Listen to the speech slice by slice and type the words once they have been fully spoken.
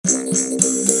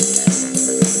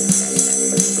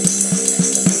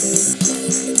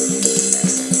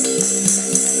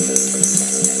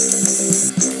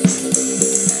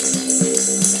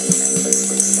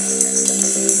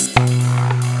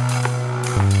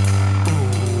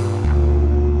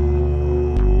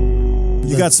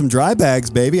You got some dry bags,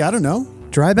 baby. I don't know.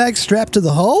 Dry bag strapped to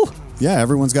the hull? Yeah,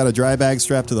 everyone's got a dry bag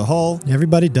strapped to the hull.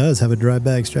 Everybody does have a dry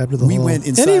bag strapped to the We hull. went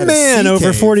inside Any a man sea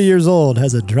over cave. 40 years old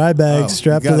has a dry bag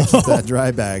strapped to the keep hull. that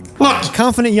dry bag. A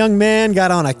confident young man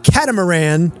got on a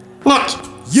catamaran.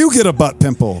 You get a butt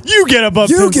pimple. You get a butt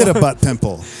You pimple. get a butt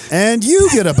pimple. And you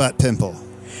get a butt pimple.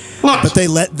 But they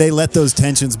let those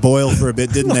tensions boil for a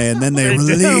bit, didn't they? And then they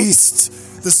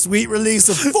released the sweet release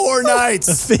of 4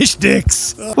 nights. Fish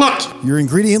dicks. Your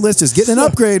ingredient list is getting an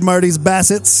upgrade, Marty's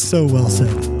Bassets. So well said.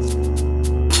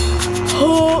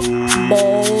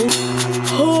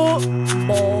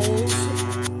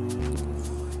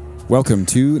 Welcome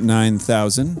to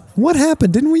 9000. What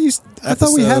happened? Didn't we I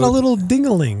thought we had a Episode- little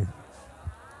ding-a-ling.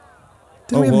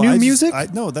 Didn't we have new music?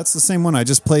 No, that's the same one. I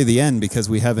just play the end because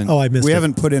we haven't. Oh, I missed We it.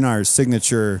 haven't put in our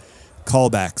signature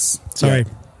callbacks. Sorry. yet.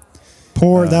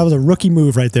 That was a rookie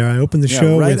move right there. I opened the Yeah,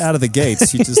 show right with... out of the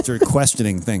gates, you just are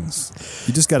questioning things.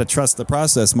 You just got to trust the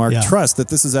process, Mark. Yeah. Trust that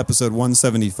this is episode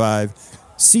 175,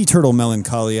 Sea Turtle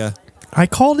Melancholia. I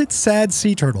called it Sad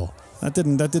Sea Turtle. That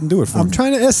didn't do it for I'm me.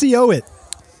 trying to SEO it.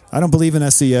 I don't believe in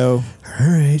SEO. All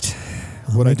right.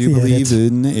 What I do the believe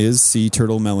edit. in is Sea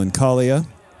Turtle Melancholia.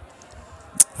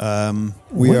 We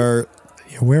What? are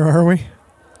Where are we?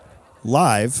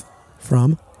 live,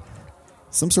 From?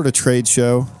 some sort of trade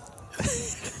show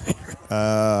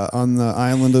on the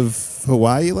island of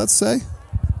Hawaii, let's say.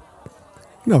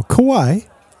 No, Kauai.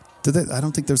 I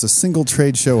don't think there's a single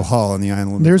trade show hall on the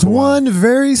island. There's of Kauai. one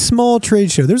very small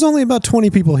trade show. There's only about 20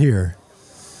 people here.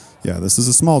 Yeah, this is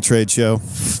a small trade show.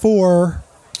 For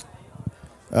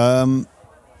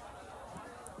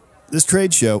This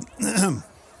trade show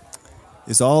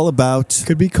is all about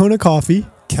could be Kona coffee,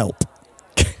 kelp.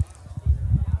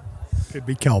 could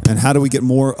be kelp. And how do we get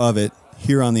more of it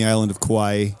here on the island of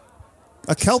Kauai?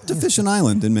 A kelp deficient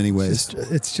island in many ways,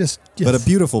 It's just but a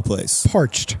beautiful place.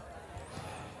 parched.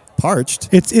 Parched.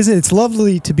 It's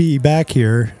lovely to be back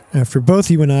here after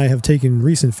both you and I have taken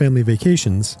recent family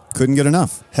vacations. Couldn't get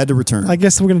enough. Had to return. I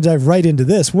guess we're going to dive right into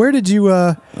this. Where did you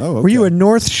okay. Were you a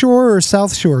North Shore or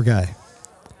South Shore guy?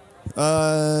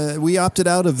 We opted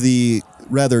out of the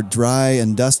rather dry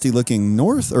and dusty looking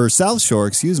north or south shore,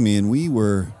 and we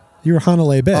were You were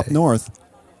Hanalei Bay. up north.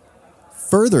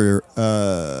 Further,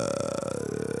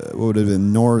 what would have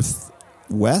been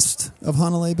northwest of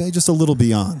Hanalei Bay, just a little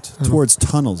beyond, towards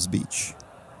Tunnels Beach.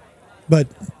 But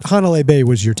Hanalei Bay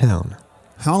was your town.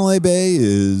 Hanalei Bay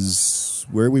is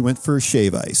where we went for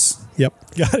shave ice. Yep.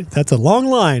 Got it. That's a long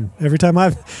line every time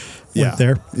I've went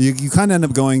there. You kind of end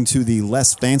up going to the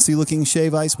less fancy looking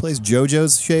shave ice place,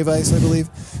 JoJo's Shave Ice, I believe.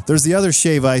 There's the other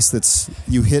shave ice that's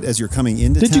you hit as you're coming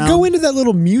into Did town. you go into that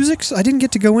little music? I didn't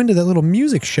get to go into that little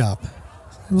music shop.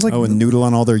 It was like and noodle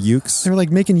on all their ukes? they were like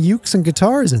making ukes and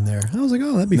guitars in there. I was like,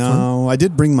 oh, that'd be fun. No, I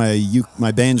did bring my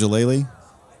my banjolele,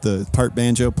 the part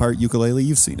banjo, part ukulele.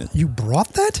 You've seen it. You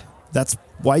brought that? That's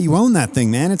why you own that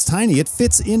thing, man. It's tiny. It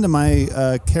fits into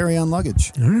my carry-on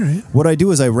luggage. All right. What I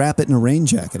do is I wrap it in a rain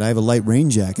jacket. I have a light rain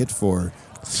jacket for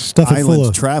Stuff it full island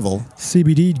of travel.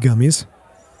 CBD gummies.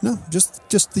 No,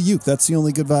 just the uke. That's the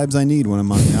only good vibes I need when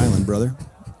I'm on the island, brother.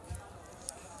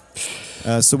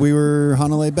 So we were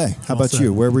Hanalei Bay. How about said.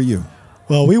 you? Where were you?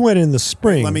 Well, we went in the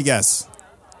spring. Let me guess.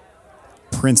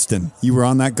 Princeton. You were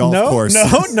on that golf course.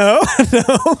 No.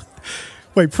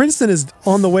 Wait, Princeton is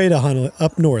on the way to Honolulu,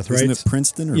 up north, right? Isn't it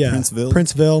Princeton or yeah, Princeville?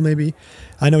 Princeville, maybe.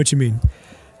 I know what you mean.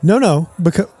 No,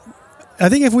 because I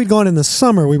think if we'd gone in the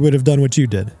summer, we would have done what you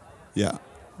did. Yeah.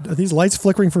 Are these lights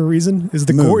flickering for a reason? Is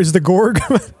the Moon. Gorg?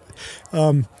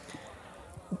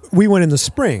 We went in the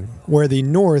spring, where the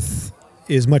north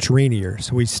is much rainier,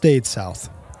 so we stayed south.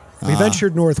 We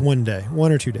ventured north one day,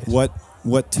 1 or 2 days.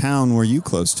 What town were you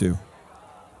close to?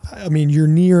 I mean, you're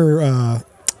near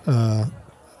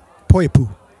Poipu.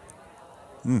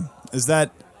 Is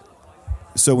that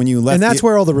so? When you left, And that's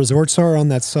where all the resorts are on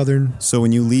that southern So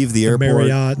when you leave the the airport,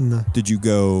 Marriott and the did you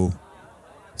go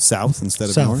south instead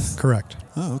of south. north? Correct.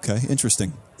 Oh, okay.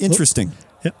 Interesting. Interesting.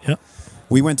 Yep.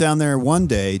 We went down there one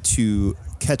day to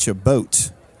catch a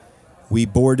boat. We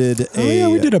boarded Oh, yeah,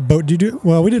 we did a boat. We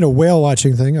did a whale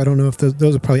watching thing. I don't know if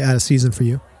those are probably out of season for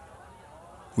you.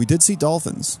 We did see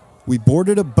dolphins. We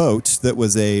boarded a boat that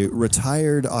was a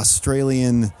retired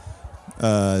Australian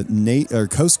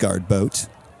Coast Guard boat.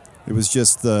 It was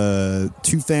just the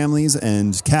two families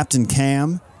and Captain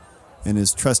Cam and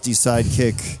his trusty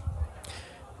sidekick,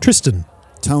 Tristan.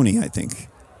 Tony, I think.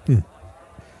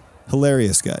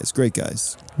 Hilarious guys, great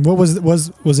guys. What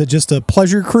was it just a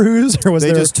pleasure cruise, or was They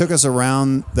there? just took us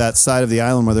around that side of the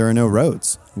island where there are no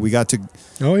roads. We got to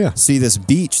Oh yeah. see this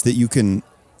beach that you can.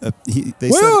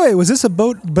 Wait, was this a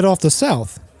boat, but off the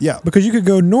south? Yeah. Because you could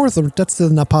go north. That's the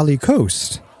Napali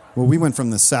coast. Well, we went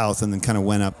from the south and then kind of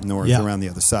went up north around the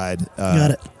other side.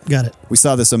 Got it. We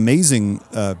saw this amazing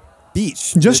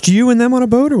beach. Just you and them on a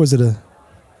boat, or was it a?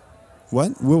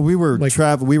 What? Well, we were Like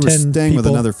We were 10 staying with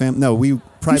people? another family. No,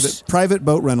 private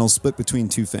boat rentals split between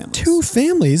two families. Two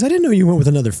families? I didn't know you went with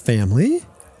another family.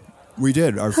 We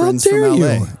did. Our How friends dare from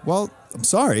LA. you? Well, I'm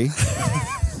sorry.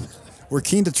 We're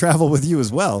keen to travel with you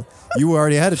as well. You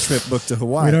already had a trip booked to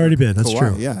Hawaii. We'd already been. That's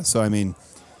Hawaii, true. Yeah. So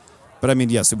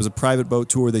yes, it was a private boat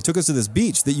tour. They took us to this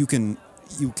beach that you can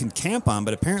camp on,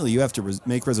 but apparently you have to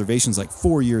make reservations like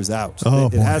 4 years out. Oh,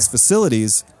 it boy. has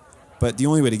facilities, but the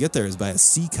only way to get there is by a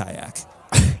sea kayak.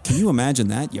 Can you imagine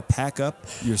that? You pack up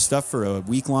your stuff for a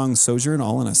week-long sojourn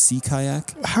all in a sea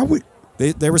kayak? How would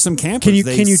There were some campers. Can you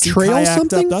They sea trail kayaked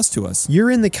something? up us to us. you're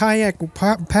in the kayak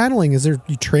paddling? Is there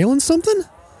you trailing something?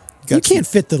 got You can't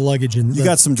fit the luggage in. You the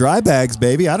got some dry bags,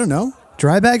 baby. I don't know.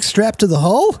 dry bag strapped to the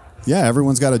hull. Yeah,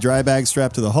 everyone's got a dry bag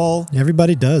strapped to the hull.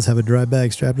 Everybody does have a dry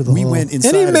bag strapped to the We hull. went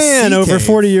inside Any a man sea over cave.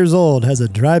 40 years old has a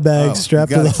dry bag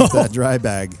strapped you to the gotta keep hull. that dry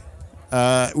bag.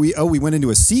 We went into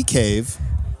a sea cave.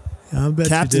 I bet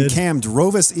Captain you did. Cam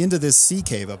drove us into this sea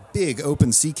cave, a big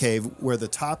open sea cave where the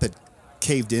top had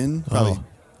caved in, probably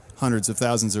hundreds of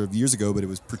thousands of years ago, but it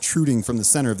was protruding from the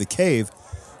center of the cave.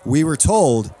 We were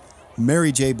told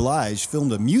Mary J. Blige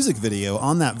filmed a music video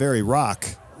on that very rock.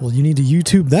 Well, you need to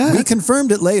YouTube that. We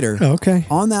confirmed it later. Oh, okay.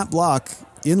 On that block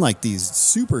in like these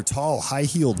super tall,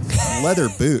 high-heeled leather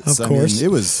boots. Of course. I mean, it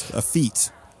was a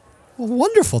feat. Well,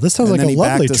 wonderful. This sounds And like then a he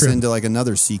lovely backed us trip. into like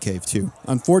another sea cave too.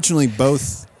 Unfortunately,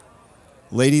 both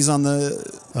ladies on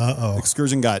the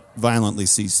excursion got violently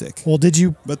seasick, Well, did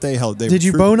you but they held. did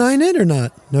you bone-ine it or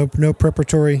not? No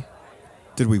preparatory.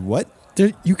 Did we what?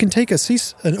 You can take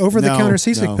an over-the-counter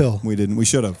seasick no, pill. We didn't. We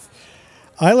should have.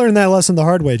 I learned that lesson the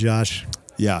hard way, Josh.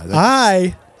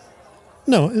 Yeah.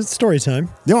 No, it's story time.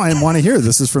 No, I didn't want to hear.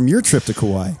 This is from your trip to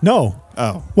Kauai. No.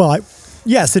 Oh, Well,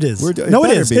 yes, it is. it No, it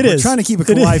better is. be. It We're is. trying to keep a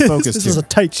It Kauai is. focus This is here. a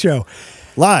tight show.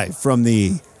 Live from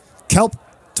the Kelp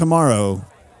Tomorrow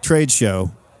trade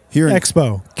show here in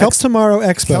Expo. Kelp Tomorrow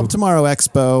Expo. Kelp Tomorrow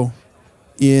Expo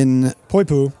in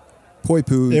Poipu.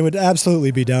 Poipu. It would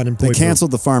absolutely be down in Poipu. They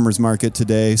canceled the farmers market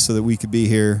today so that we could be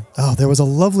here. Oh, there was a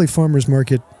lovely farmer's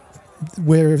market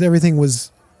where everything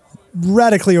was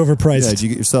radically overpriced. Yeah, did you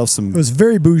get yourself It some was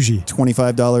very bougie.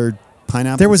 $25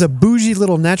 pineapple? There was a bougie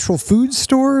little natural food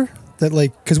store that,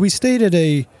 because we stayed at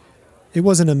it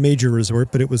wasn't a major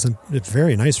resort, but it was a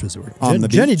very nice resort. On the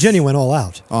beach? Jenny went all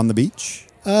out. on the beach.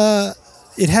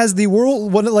 It has the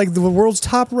world's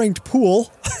top ranked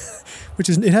pool,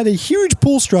 it had a huge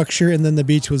pool structure, and then the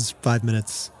beach was 5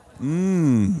 minutes.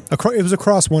 It was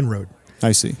across one road.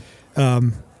 I see.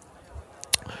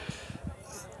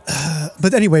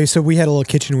 But anyway, so we had a little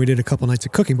kitchen. We did a couple nights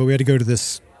of cooking, but we had to go to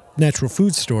this natural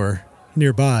food store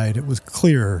nearby. And it was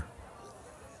clear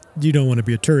you don't want to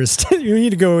be a tourist. You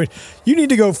need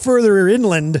to go further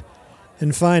inland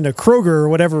and find a Kroger or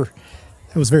whatever.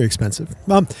 It was very expensive.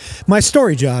 My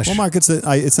story, Josh. Well, Mark, it's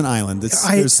an island.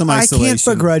 There's some isolation. I can't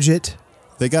begrudge it.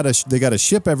 They gotta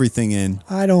ship everything in.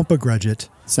 I don't begrudge it.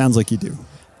 Sounds like you do.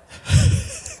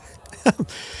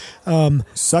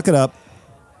 Suck it up.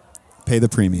 Pay the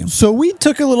premium. So we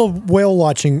took a little whale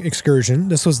watching excursion.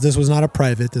 This was not a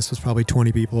private. This was probably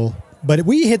 20 people, but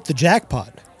we hit the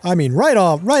jackpot. I mean, right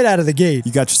out of the gate.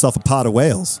 You got yourself a pot of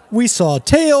whales. We saw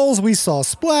tails, we saw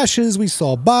splashes, we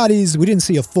saw bodies. We didn't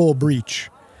see a full breach,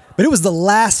 but it was the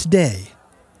last day,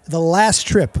 the last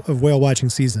trip of whale watching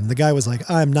season. The guy was like,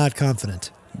 "I'm not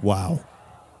confident." Wow.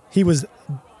 He was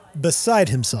beside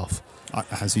himself.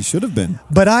 As he should have been.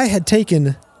 But I had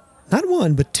taken not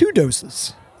one, but 2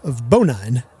 doses of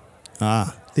Bonine,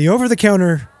 the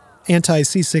over-the-counter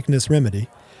anti-seasickness remedy,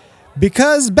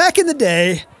 because back in the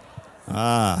day,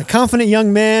 a confident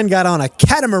young man got on a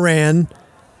catamaran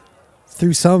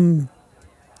through some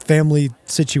family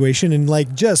situation and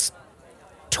just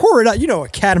tore it up. You know, a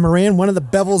catamaran, one of the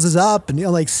bevels is up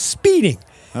and speeding,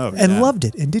 and loved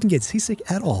it and didn't get seasick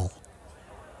at all.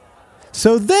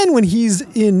 So then when he's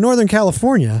in Northern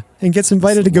California and gets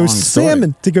invited to go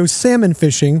salmon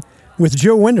fishing with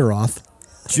Joe Wenderoth.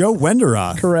 Joe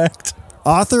Wenderoth. Correct.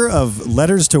 Author of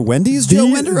Letters to Wendy's, Joe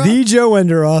Wenderoth? The Joe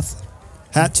Wenderoth.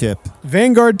 Hat tip.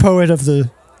 Vanguard poet of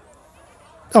the...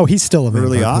 Oh, he's still a Vanguard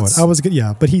Early poet.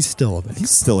 aughts? But he's still a Vanguard. He's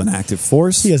still an active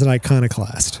force. He is an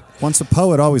iconoclast. Once a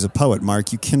poet, always a poet,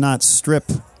 Mark. You cannot strip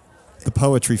the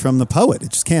poetry from the poet.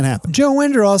 It just can't happen. Joe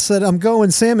Wenderoth said, I'm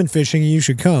going salmon fishing and you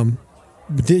should come.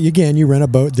 But again, you rent a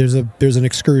boat. There's an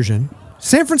excursion.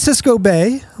 San Francisco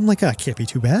Bay. I'm like, it can't be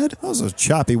too bad. Those are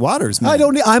choppy waters, man.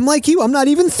 I'm like you. I'm not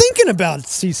even thinking about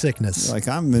seasickness. Like,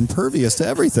 I'm impervious to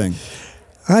everything.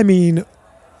 I mean,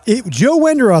 Joe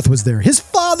Wenderoth was there. His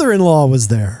father-in-law was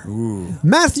there. Ooh.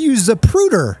 Matthew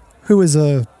Zapruder, who is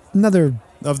another...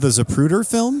 Of the Zapruder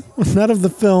film? Not of the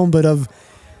film, but of...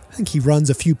 I think he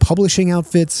runs a few publishing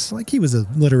outfits. Like, he was a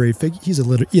literary figure. He is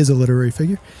a literary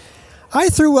figure. I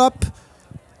threw up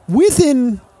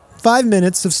within 5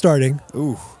 minutes of starting.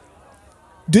 Ooh.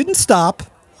 Didn't stop.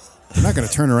 They're not going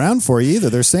to turn around for you either.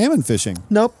 They're salmon fishing.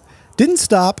 Nope. Didn't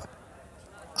stop.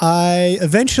 I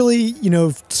eventually,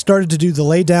 started to do the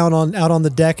lay down out on the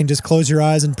deck and just close your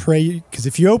eyes and pray, because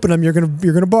if you open them, you're gonna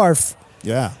barf.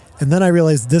 Yeah. And then I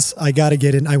realized I got to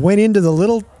get in. I went into the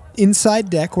little inside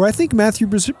deck where I think Matthew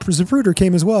Zapruder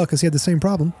came as well because he had the same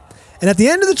problem. And at the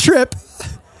end of the trip,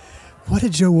 what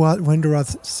did Joe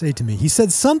Wenderoth say to me? He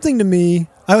said something to me.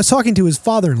 I was talking to his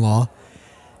father-in-law,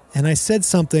 and I said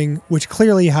something which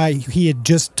clearly he had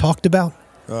just talked about.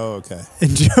 Oh, okay.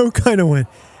 And Joe kind of went,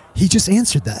 he just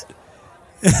answered that.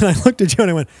 And I looked at Joe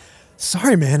and I went,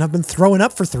 sorry, man, I've been throwing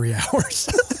up for 3 hours.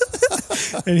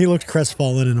 And he looked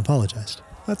crestfallen and apologized.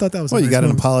 I thought that was you got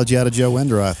an apology out of Joe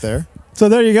Wenderoth there. So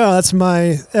there you go. That's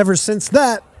my ever since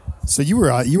that. So you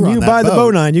were on that You buy the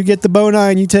Bonine. You get the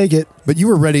Bonine. You take it. But you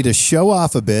were ready to show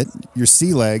off a bit, your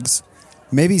sea legs,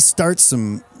 maybe start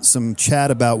some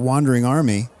chat about Wandering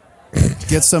Army.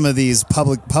 Get some of these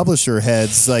public publisher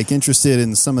heads interested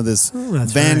in some of this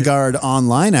Vanguard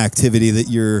online activity that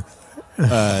you're.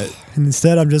 And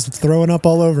instead, I'm just throwing up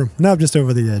all over them. No, I'm just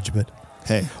over the edge. But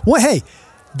hey,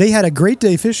 they had a great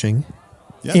day fishing,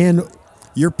 and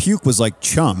your puke was like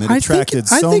chum. It attracted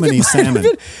so many salmon.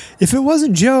 If it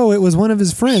wasn't Joe, it was one of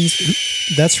his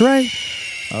friends. That's right.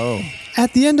 Oh.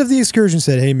 At the end of the excursion,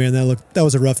 said, "Hey man, that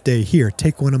was a rough day. Here,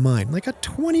 take one of mine." Like a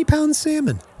 20-pound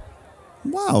salmon.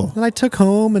 Wow. And I took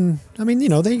home, and I mean, they...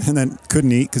 And then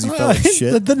couldn't eat because you felt like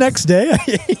shit. The next day,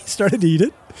 I started to eat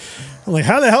it. I'm like,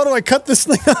 how the hell do I cut this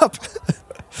thing up?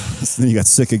 So then you got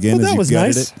sick again as you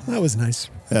gutted it. That was nice.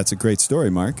 That's a great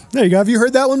story, Mark. There you go. Have you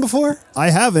heard that one before?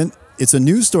 I haven't. It's a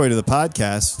news story to the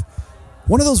podcast.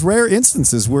 One of those rare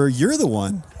instances where you're the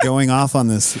one going off on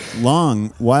this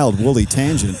long, wild, woolly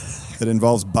tangent that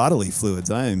involves bodily fluids.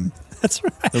 That's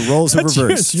right. The roles have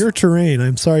reversed. It's your terrain.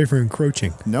 I'm sorry for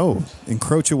encroaching. No,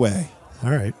 encroach away. All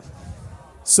right.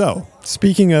 So,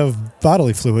 speaking of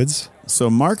bodily fluids. So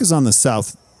Mark is on the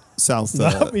south.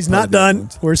 No, he's not done.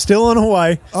 Island. We're still on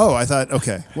Hawaii. Oh, I thought,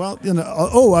 okay. Well,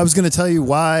 I was going to tell you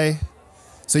why.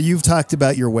 So you've talked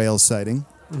about your whale sighting.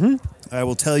 Mm-hmm. I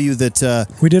will tell you that...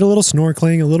 we did a little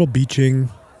snorkeling, a little beaching.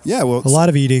 Yeah, well... A lot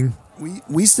of eating.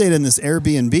 We stayed in this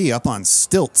Airbnb up on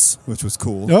stilts, which was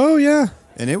cool. Oh, yeah.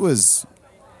 And it was,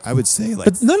 I would say,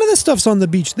 But none of this stuff's on the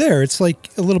beach there. It's like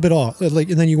a little bit off, and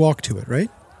then you walk to it, right?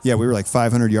 Yeah, we were like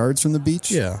 500 yards from the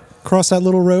beach. Yeah. Cross that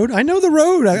little road. I know the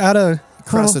road out of...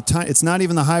 It's not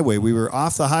even the highway. We were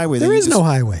off the highway. There is no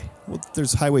highway. Well,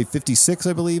 there's Highway 56,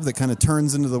 I believe, that kind of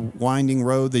turns into the winding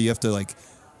road that you have to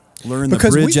learn the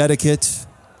bridge etiquette.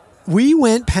 We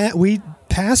went we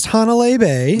passed Hanalei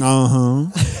Bay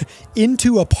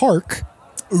into a park,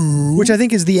 which I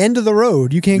think is the end of the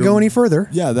road. You can't go any further.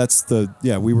 Yeah,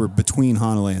 we were between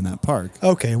Hanalei and that park.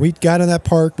 Okay, we got in that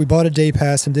park. We bought a day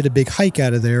pass and did a big hike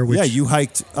out of there. Yeah, you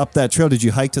hiked up that trail. Did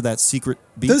you hike to that secret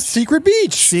beach? The secret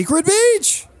beach. Secret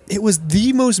beach. It was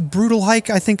the most brutal hike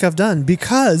I think I've done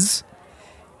because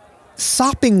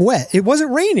sopping wet. It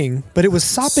wasn't raining, but it was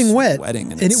sopping wet.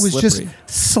 Sweating and it was slippery. Just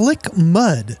slick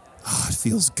mud. Oh, it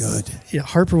feels good. Yeah,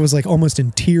 Harper was almost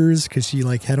in tears because she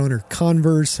had on her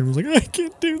Converse and was like, I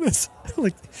can't do this.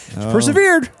 She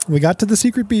persevered. We got to the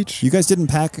secret beach. You guys didn't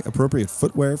pack appropriate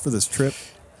footwear for this trip?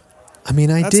 I mean,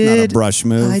 That's not a brush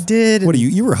move. I did. What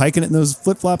you were hiking it in those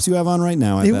flip-flops you have on right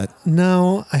now, I bet.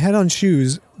 No, I had on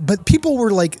shoes, but people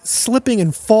were slipping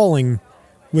and falling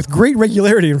with great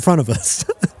regularity in front of us.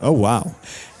 Oh, wow.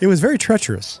 It was very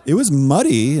treacherous. It was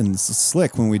muddy and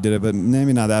slick when we did it, but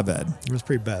maybe not that bad. It was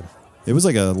pretty bad. It was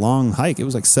like a long hike. It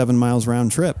was 7 miles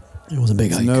round trip. It was a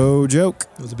big hike. No joke.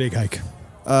 It was a big hike.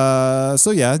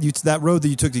 So yeah, that road that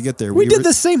you took to get there. We did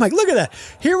the same hike. Look at that.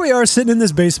 Here we are sitting in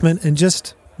this basement, and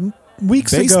just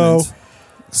weeks ago.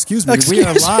 Excuse me. We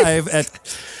are live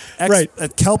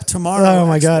at Kelp tomorrow. Oh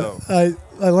my God.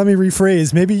 Let me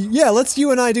rephrase. Maybe, let's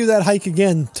you and I do that hike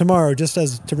again tomorrow, just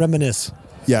to reminisce.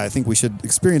 Yeah, I think we should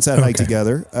experience that hike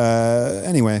together.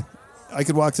 Anyway, I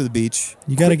could walk to the beach.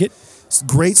 You got to get...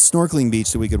 Great snorkeling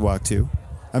beach that we could walk to.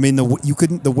 I mean,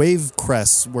 the wave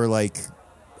crests were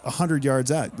 100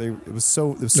 yards out. There was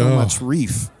so much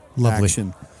reef lovely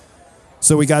action.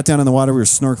 So we got down in the water. We were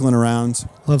snorkeling around.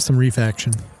 Love some reef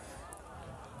action.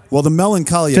 Well, the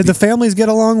Melancholia. Did the families get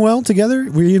along well together?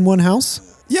 Were you in one house?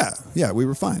 Yeah, we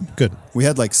were fine. Good. We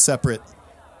had like separate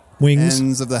wings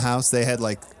ends of the house. They had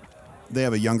like, they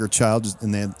have a younger child,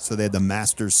 and they had the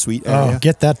master's suite Oh, area.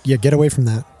 get that. Yeah, get away from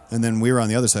that. And then we were on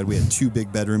the other side. We had 2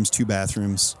 big bedrooms, 2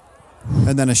 bathrooms,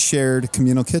 and then a shared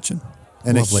communal kitchen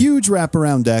and Lovely. a huge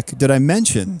wraparound deck. Did I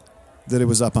mention that it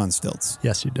was up on stilts?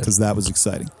 Yes, you did. Because that was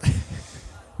exciting.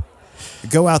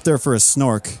 Go out there for a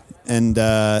snork, and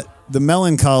the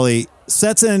melancholy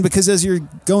sets in because as you're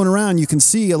going around, you can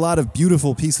see a lot of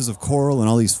beautiful pieces of coral and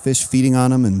all these fish feeding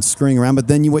on them and scurrying around. But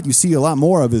then what you see a lot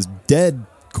more of is dead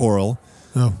coral.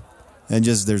 Oh. And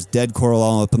just there's dead coral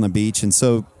all up on the beach. And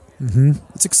so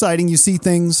it's exciting. You see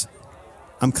things.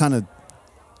 I'm kind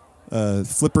of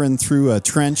flippering through a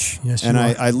trench. Yes, and you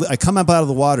are. I come up out of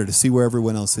the water to see where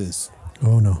everyone else is.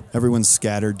 Oh, no. Everyone's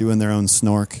scattered, doing their own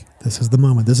snork. This is the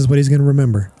moment. This is what he's going to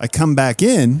remember. I come back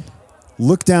in,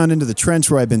 look down into the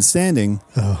trench where I've been standing.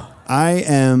 Oh. I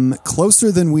am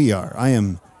closer than we are. I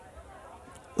am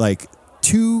like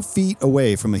 2 feet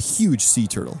away from a huge sea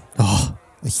turtle. Oh.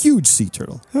 A huge sea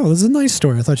turtle. Oh, this is a nice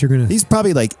story. I thought you were going to... He's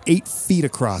probably like 8 feet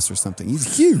across or something.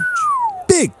 He's huge.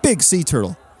 Big sea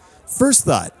turtle. First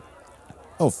thought,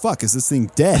 oh, fuck, is this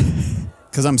thing dead?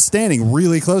 Because I'm standing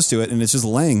really close to it and it's just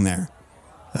laying there.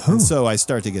 Oh. And so I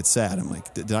start to get sad. I'm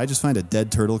like, did I just find a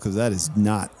dead turtle? Because that is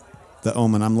not the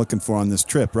omen I'm looking for on this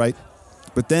trip, right?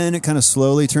 But then it kind of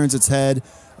slowly turns its head,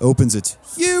 opens its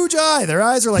huge eye. Their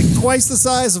eyes are like twice the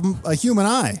size of a human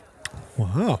eye.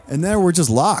 Wow. And there we're just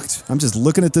locked. I'm just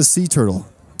looking at this sea turtle.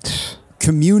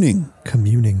 Communing.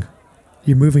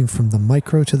 You're moving from the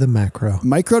micro to the macro.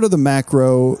 Micro to the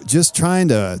macro, just trying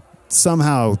to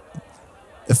somehow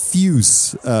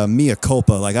effuse mea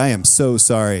culpa. Like, I am so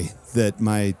sorry that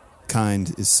my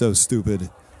kind is so stupid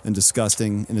and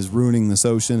disgusting and is ruining this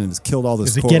ocean and has killed all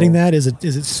this Is it coral. getting that? Is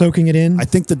it soaking it in? I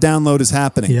think the download is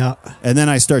happening. Yeah. And then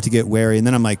I start to get wary. And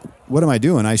then I'm like, what am I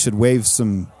doing? I should wave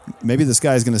some... Maybe this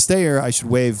guy's going to stay here. I should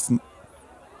wave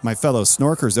my fellow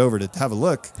snorkers over to have a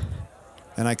look.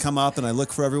 And I come up and I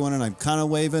look for everyone and I'm kind of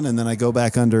waving. And then I go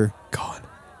back under.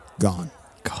 Gone.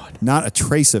 Not a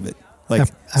trace of it. Like,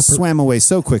 swam away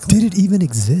so quickly. Did it even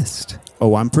exist?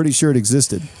 Oh, I'm pretty sure it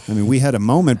existed. I mean, we had a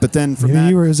moment, but then from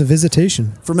Maybe you were as a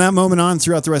visitation. From that moment on,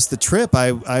 throughout the rest of the trip,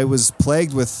 I was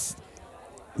plagued with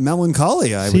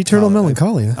melancholia. Sea turtle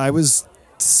melancholia. I was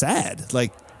sad.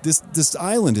 Like, this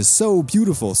island is so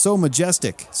beautiful, so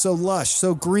majestic, so lush,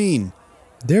 so green.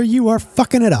 There you are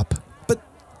fucking it up.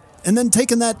 And then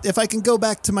taking that, if I can go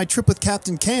back to my trip with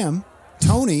Captain Cam,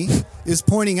 Tony is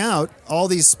pointing out all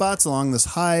these spots along this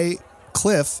high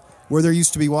cliff where there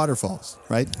used to be waterfalls,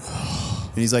 right?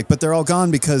 And he's like, but they're all gone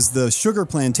because the sugar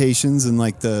plantations in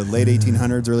like the late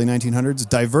 1800s, early 1900s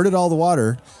diverted all the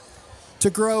water to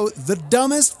grow the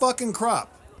dumbest fucking crop.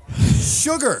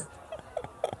 Sugar.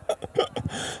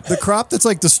 The crop that's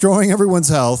like destroying everyone's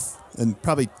health and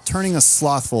probably turning us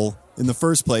slothful in the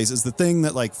first place is the thing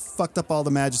that like fucked up all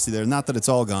the majesty there. Not that it's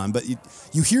all gone, but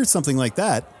you hear something like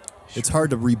that, it's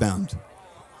hard to rebound.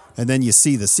 And then you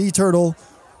see the sea turtle,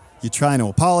 you're trying to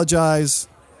apologize,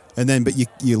 and then but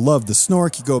you love the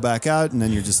snork, you go back out, and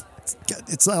then you're just,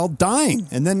 it's all dying.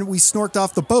 And then we snorked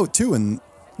off the boat too, and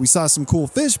we saw some cool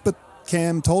fish, but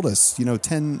Cam told us,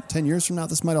 10 years from now,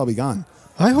 this might all be gone.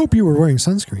 I hope you were wearing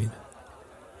sunscreen.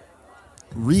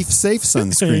 Reef safe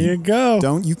sunscreen. There you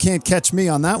go. You can't catch me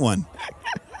on that one.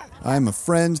 I'm a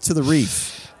friend to the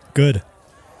reef. Good.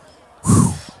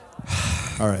 Whew.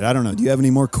 All right, I don't know. Do you have any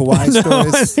more Kauai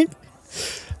stories?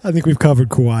 I think we've covered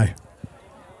Kauai.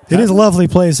 It is a lovely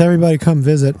place. Everybody come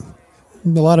visit. A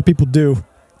lot of people do.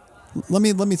 Let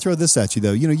me throw this at you,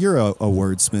 though. You're a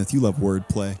wordsmith. You love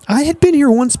wordplay. I had been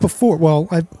here once before. Well,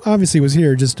 I obviously was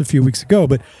here just a few weeks ago,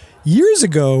 but years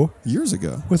ago,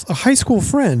 with a high school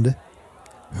friend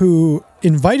who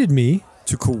invited me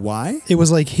to Kauai. It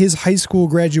was like his high school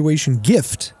graduation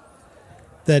gift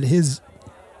that his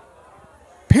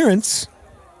parents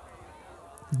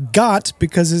got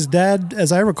because his dad,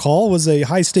 as I recall, was a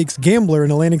high-stakes gambler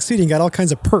in Atlantic City and got all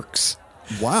kinds of perks.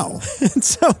 Wow. And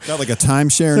so got like a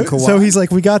timeshare in Kauai. So he's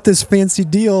like, we got this fancy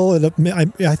deal.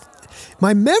 And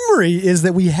my memory is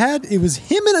that it was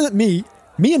him and me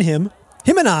and him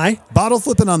and I. Bottle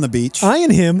flipping on the beach. I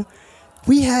and him.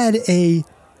 We had a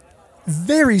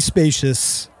very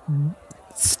spacious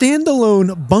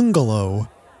standalone bungalow.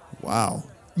 Wow.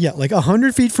 Yeah, like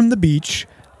 100 feet from the beach.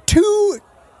 2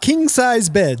 king-size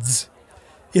beds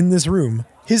in this room.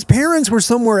 His parents were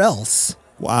somewhere else.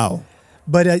 Wow.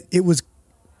 But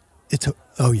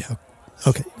Oh, yeah.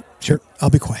 Okay, sure. I'll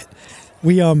be quiet.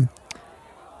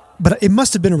 But it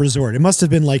must have been a resort. It must have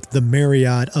been like the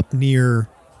Marriott up near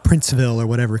Princeville or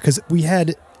whatever, because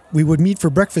we would meet for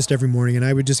breakfast every morning, and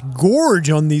I would just gorge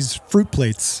on these fruit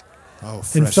plates. Oh,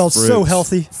 fresh and felt fruit. So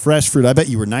healthy. Fresh fruit. I bet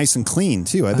you were nice and clean,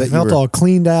 too. I felt all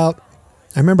cleaned out.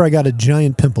 I remember I got a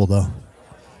giant pimple, though.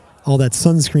 All that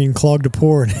sunscreen clogged a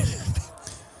pore.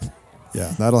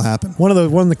 Yeah, that'll happen.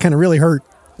 One that kind of really hurt.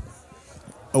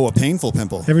 Oh, a painful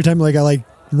pimple. Every time I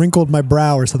wrinkled my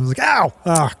brow or something, I was like, ow!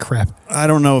 Ah, crap. I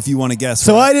don't know if you want to guess.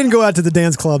 So I didn't go out to the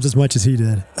dance clubs as much as he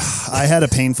did. I had a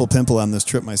painful pimple on this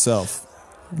trip myself.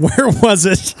 Where was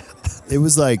it? It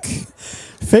was like...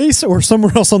 Face or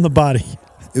somewhere else on the body?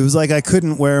 It was like I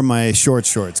couldn't wear my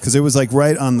shorts because it was like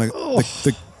right on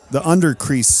the under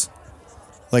crease,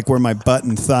 like where my butt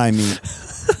and thigh meet.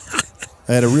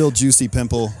 I had a real juicy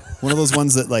pimple. One of those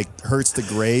ones that like hurts to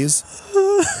graze.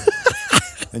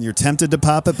 And you're tempted to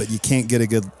pop it, but you can't get a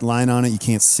good line on it. You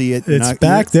can't see it. It's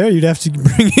back there. You'd have to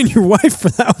bring in your wife for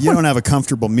that one. You don't have a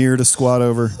comfortable mirror to squat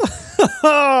over.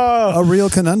 A real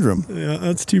conundrum. Yeah,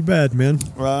 that's too bad, man.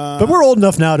 But we're old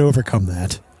enough now to overcome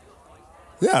that.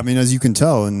 Yeah, I mean, as you can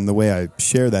tell in the way I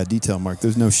share that detail, Mark,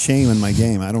 there's no shame in my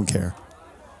game. I don't care.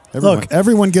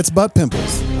 Everyone gets butt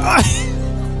pimples.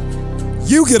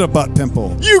 You get a butt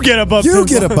pimple. You get a butt pimple. You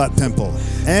get a butt pimple.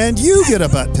 And you get a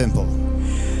butt pimple.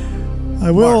 I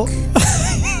will.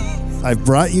 Mark, I've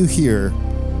brought you here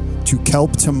to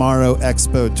Kelp Tomorrow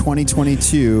Expo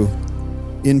 2022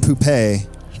 in Poupée.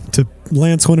 To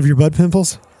lance one of your butt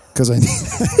pimples? Because I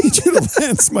need you to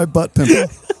lance my butt pimple.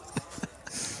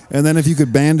 And then if you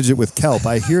could bandage it with kelp,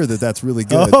 I hear that's really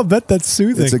good. Oh, I bet that's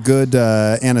soothing. It's a good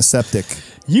antiseptic.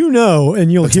 And you'll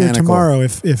Botanical. hear tomorrow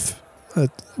if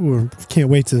we can't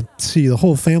wait to see the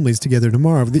whole families together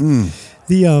tomorrow.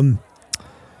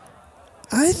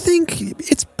 I think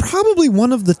it's probably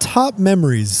one of the top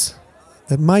memories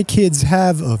that my kids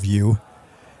have of you.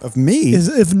 Of me?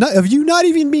 Is of you not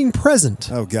even being present.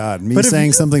 Oh, God. Me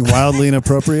saying something wildly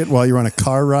inappropriate while you're on a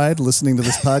car ride listening to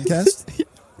this podcast?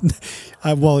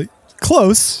 Well,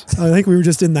 close. I think we were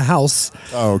just in the house.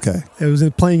 Oh, okay. It was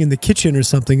playing in the kitchen or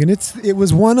something. And it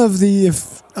was one of the,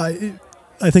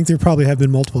 I think there probably have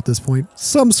been multiple at this point,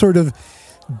 some sort of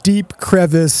deep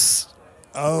crevice.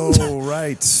 Oh,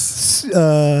 right.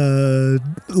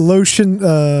 Lotion.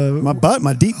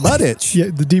 My deep butt itch. Yeah,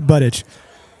 the deep butt itch.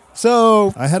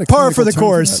 So, I had a par for the term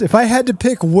course. for If I had to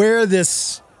pick where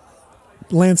this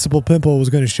lanceable pimple was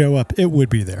going to show up, it would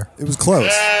be there. It was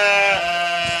close.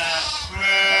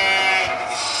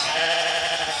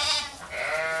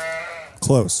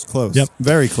 Close. Yep.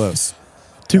 Very close.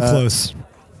 Too close.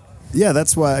 Yeah,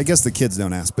 that's why I guess the kids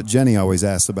don't ask, but Jenny always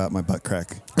asks about my butt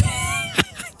crack.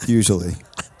 Usually.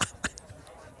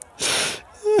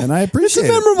 And I appreciate it.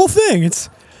 It's a memorable thing.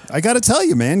 I got to tell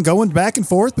you, man, going back and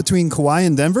forth between Kauai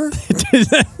and Denver,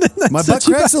 my butt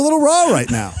crack's a little raw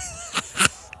right now.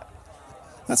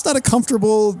 That's not a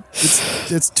comfortable,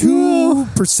 it's too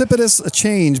precipitous a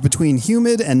change between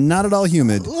humid and not at all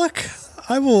humid. Look,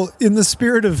 I will, in the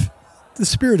spirit of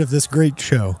this great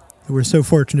show that we're so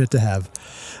fortunate to have,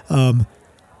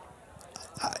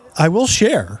 I will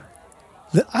share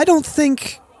that I don't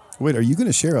think. Wait, are you going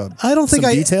to share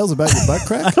details about your butt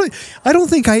crack? I don't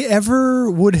think I ever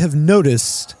would have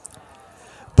noticed,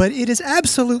 but it is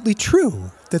absolutely true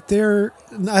that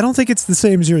I don't think it's the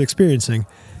same as you're experiencing,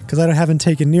 because I haven't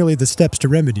taken nearly the steps to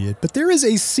remedy it, but there is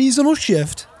a seasonal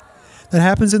shift that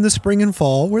happens in the spring and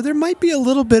fall where there might be a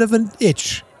little bit of an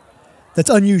itch that's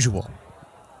unusual.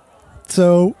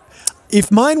 So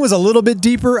if mine was a little bit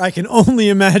deeper, I can only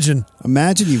imagine.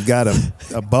 Imagine you've got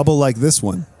a bubble like this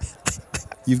one.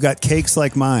 You've got cakes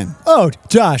like mine. Oh,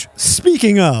 Josh,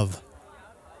 speaking of.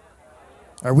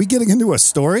 Are we getting into a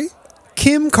story?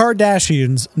 Kim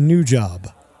Kardashian's new job.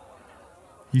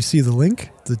 You see the link?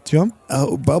 The jump?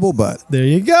 Oh, bubble butt. There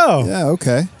you go. Yeah,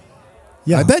 okay.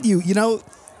 Yeah. I bet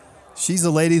she's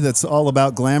a lady that's all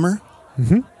about glamour.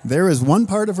 Mm-hmm. There is one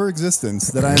part of her existence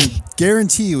that I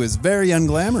guarantee you is very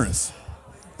unglamorous.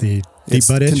 The deep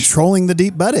butt itch? Controlling the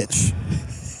deep butt itch.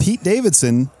 Pete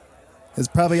Davidson has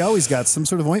probably always got some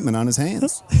sort of ointment on his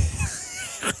hands.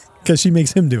 Because she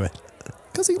makes him do it.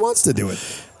 Because he wants to do it.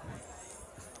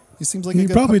 He seems like he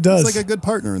probably does. He's like a good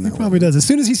partner in that. He probably does. As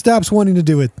soon as he stops wanting to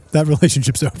do it, that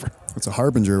relationship's over. It's a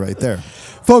harbinger right there.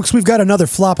 Folks, we've got another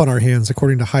flop on our hands,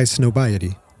 according to High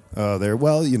Snobiety.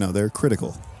 They're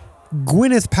critical.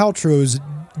 Gwyneth Paltrow's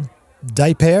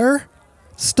diaper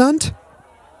stunt?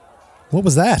 What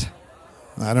was that?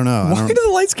 I don't know. Why do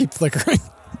the lights keep flickering?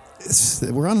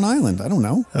 We're on an island. I don't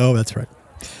know. Oh, that's right.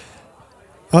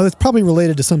 Oh, it's probably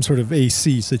related to some sort of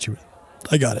AC situation.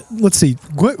 I got it. Let's see.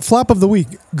 Flop of the week.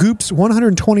 Goop's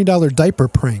 $120 diaper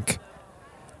prank.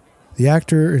 The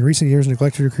actor in recent years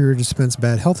neglected her career to dispense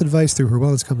bad health advice through her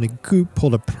wellness company Goop.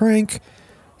 Pulled a prank.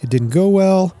 It didn't go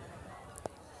well.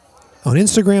 On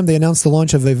Instagram, they announced the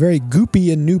launch of a very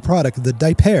goopy and new product, the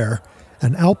Diaper,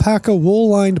 an alpaca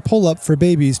wool-lined pull-up for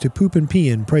babies to poop and pee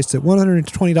in, priced at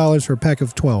 $120 for a pack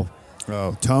of 12.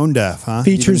 Oh, tone deaf, huh?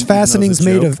 Features fastenings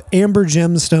made of amber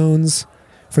gemstones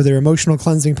for their emotional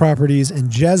cleansing properties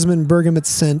and jasmine bergamot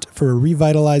scent for a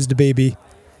revitalized baby.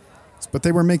 But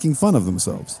they were making fun of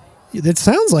themselves. It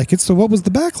sounds like it, so what was the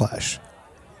backlash?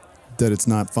 That it's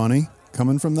not funny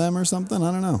coming from them or something?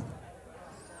 I don't know.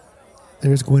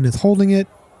 There's Gwyneth holding it.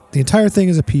 The entire thing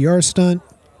is a PR stunt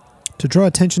to draw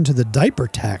attention to the diaper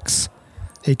tax,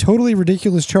 a totally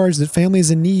ridiculous charge that families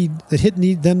in need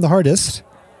need them the hardest.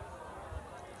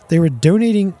 They were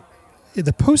donating.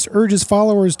 The post urges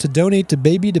followers to donate to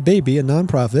Baby, a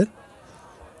nonprofit.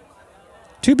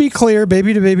 To be clear,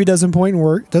 Baby does important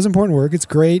work. It's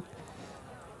great.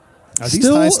 Are these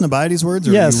Highsnobiety words,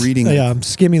 or yes, are you reading it? Yeah, I'm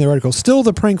skimming the article. Still,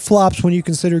 the prank flops when you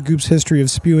consider Goop's history of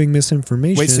spewing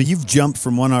misinformation. Wait, so you've jumped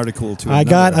from one article to another. I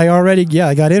got interneted.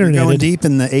 You're going deep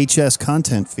in the HS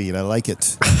content feed. I like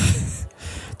it.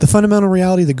 The fundamental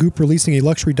reality of the Goop releasing a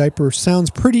luxury diaper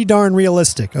sounds pretty darn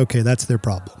realistic. Okay, that's their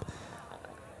problem.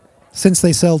 Since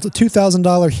they sell a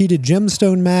 $2,000 heated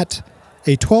gemstone mat,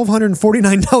 a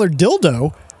 $1,249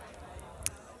 dildo.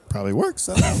 Probably works.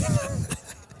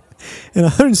 And a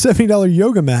 $170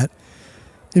 yoga mat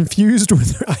infused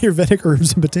with Ayurvedic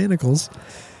herbs and botanicals.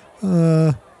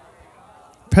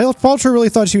 Paltrow really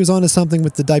thought she was onto something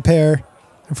with the diaper,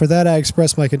 and for that I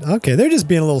expressed my... Okay, they're just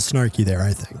being a little snarky there,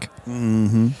 I think.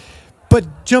 Mm-hmm.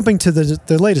 But jumping to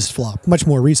the latest flop, much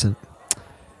more recent,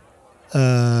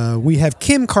 we have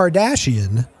Kim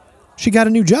Kardashian. She got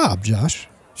a new job, Josh.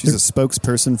 She's a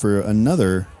spokesperson for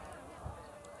another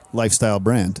lifestyle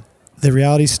brand. The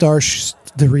reality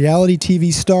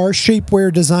TV star,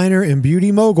 shapewear designer, and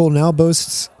beauty mogul now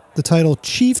boasts the title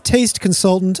Chief Taste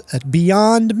Consultant at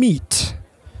Beyond Meat.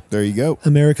 There you go.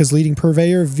 America's leading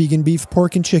purveyor of vegan beef,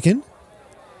 pork, and chicken.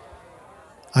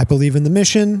 I believe in the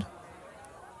mission.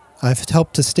 I've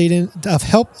stepped in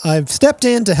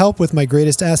to help with my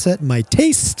greatest asset, my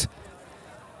taste.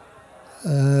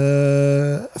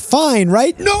 Fine,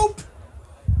 right? Nope.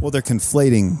 Well, they're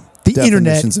conflating the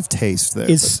definitions of taste there.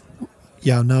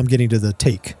 Yeah, now I'm getting to the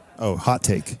take. Oh, hot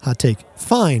take. Hot take.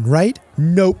 Fine, right?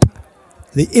 Nope.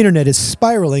 The internet is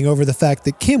spiraling over the fact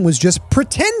that Kim was just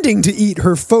pretending to eat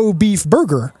her faux beef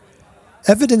burger,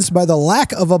 evidenced by the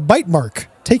lack of a bite mark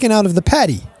taken out of the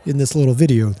patty in this little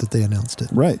video that they announced it.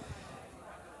 Right.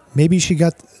 Maybe she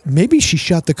shot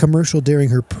the commercial during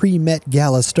her pre-Met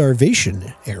Gala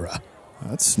starvation era.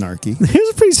 That's snarky. It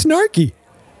was pretty snarky.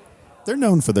 They're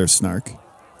known for their snark.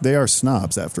 They are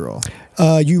snobs, after all.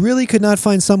 You really could not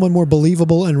find someone more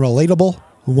believable and relatable,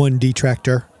 one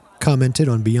detractor commented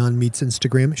on Beyond Meat's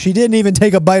Instagram. She didn't even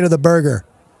take a bite of the burger.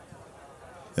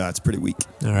 Yeah, it's pretty weak.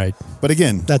 All right. But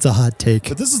again... That's a hot take.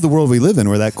 But this is the world we live in,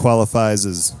 where that qualifies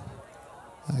as,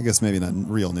 I guess maybe not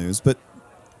real news, but,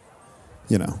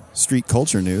 street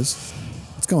culture news.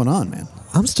 What's going on, man?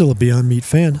 I'm still a Beyond Meat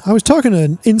fan. I was talking to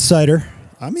an insider.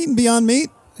 I'm eating Beyond Meat.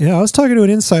 Yeah, I was talking to an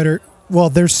insider. Well,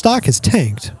 their stock has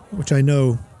tanked, which I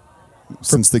know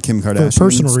since the Kim Kardashian for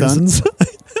personal reasons.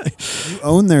 You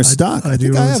own their stock. I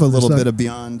think I have a little bit of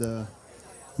Beyond.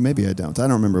 Maybe I don't. I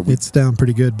don't remember. It's down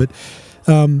pretty good, but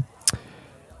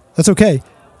that's okay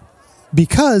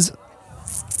because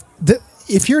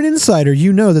if you're an insider,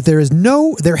 you know that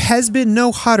there has been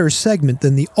no hotter segment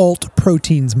than the alt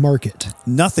proteins market.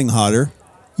 Nothing hotter.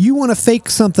 You want to fake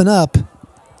something up?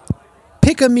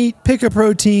 Pick a meat, pick a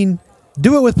protein.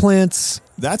 Do it with plants.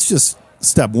 That's just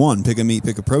step one. Pick a meat,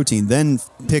 pick a protein. Then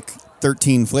pick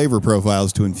 13 flavor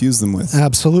profiles to infuse them with.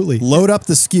 Absolutely. Load up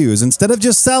the SKUs. Instead of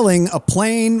just selling a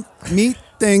plain meat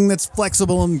thing that's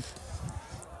flexible and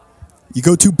you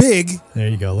go too big, there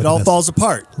you go. It all falls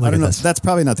apart. I don't know. That's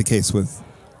probably not the case with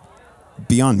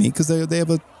Beyond Meat because they have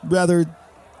a rather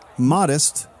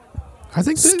modest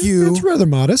SKU. It's rather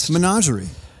modest. Menagerie.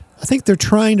 I think they're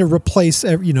trying to replace,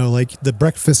 like the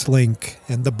breakfast link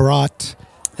and the brat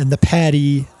and the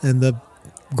patty and the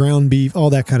ground beef,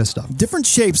 all that kind of stuff. Different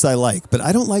shapes I like, but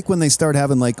I don't like when they start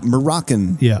having like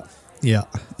Moroccan. Yeah. You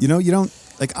don't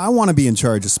like. I want to be in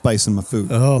charge of spicing my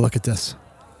food. Oh, look at this.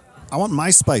 I want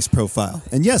my spice profile,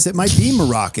 and yes, it might be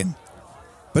Moroccan,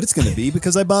 but it's going to be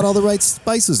because I bought all the right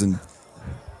spices and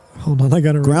hold on, I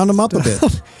got to ground them up a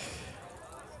bit.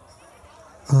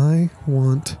 I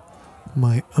want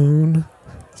my own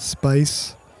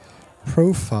spice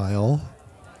profile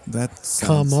That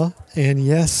sounds... comma, and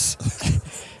yes,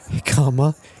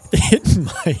 comma, it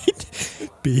might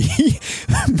be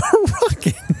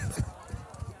Moroccan.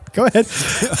 Go ahead.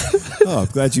 Oh, I'm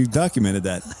glad you documented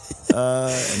that.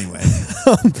 Anyway,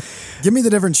 give me the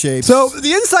different shapes. So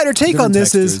the insider take on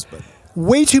this is but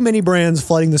way too many brands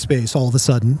flooding the space all of a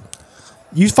sudden.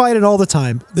 You find it all the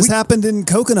time. this happened in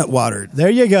coconut water. There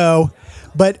you go.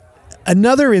 But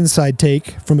another inside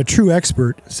take from a true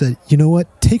expert said, you know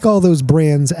what? Take all those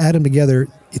brands, add them together.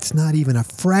 It's not even a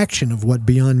fraction of what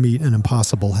Beyond Meat and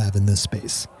Impossible have in this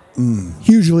space.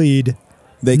 Huge lead,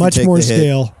 They can much take more the hit.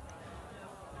 scale.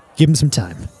 Give them some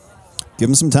time. Give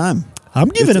them some time. I'm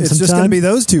giving them It's some just time. going to be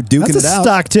those two duking That's it a out.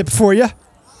 stock tip for you.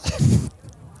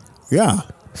 Yeah.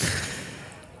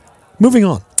 Moving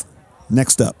on.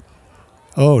 Next up.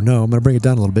 Oh, no, I'm going to bring it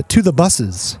down a little bit. To the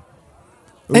buses.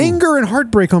 Ooh. Anger and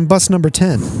heartbreak on bus number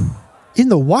 10. In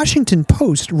the Washington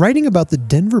Post, writing about the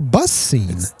Denver bus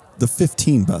scene. The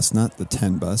 15 bus, not the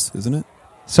 10 bus, isn't it?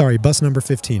 Sorry, bus number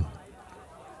 15.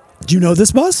 Do you know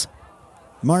this bus?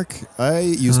 Mark, I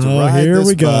used to Oh, ride here this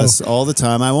we go. bus all the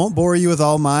time. I won't bore you with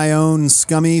all my own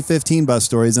scummy 15 bus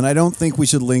stories, and I don't think we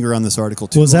should linger on this article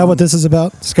too Was that long. what this is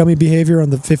about? Scummy behavior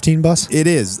on the 15 bus? It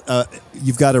is.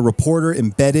 You've got a reporter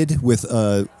embedded with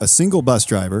a single bus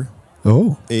driver,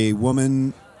 Oh. a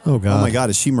woman. Oh, God. Oh, my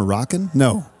God. Is she Moroccan?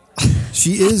 No.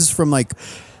 She is from, like,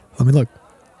 Let me look.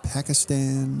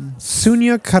 Pakistan,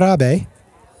 Sunya Karabe,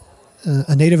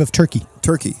 a native of Turkey.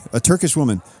 Turkey. A Turkish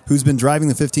woman who's been driving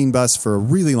the 15 bus for a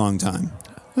really long time.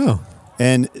 Oh.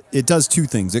 And it does two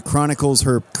things. It chronicles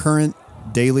her current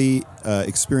daily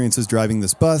experiences driving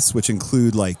this bus, which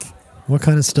include, like, What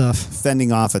kind of stuff?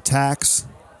 fending off attacks.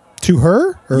 To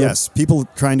her? Or- Yes, people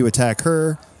trying to attack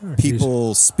her, Oh,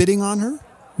 people spitting on her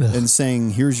Ugh. and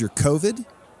saying, "Here's your COVID."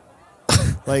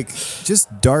 Like, just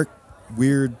dark,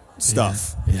 weird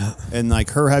stuff. Yeah. And,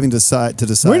 like, her having to decide.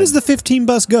 Where does the 15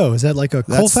 bus go? Is that like a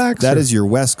That's- Colfax? That or- is your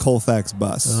West Colfax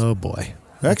bus. Oh, boy.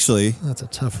 Actually, That's a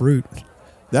tough route.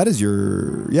 that is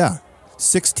your, yeah.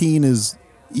 16 is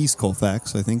East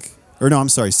Colfax, I think. Or no, I'm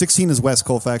sorry. 16 is West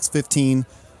Colfax. 15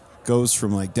 goes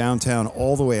from, like, downtown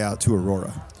all the way out to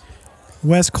Aurora.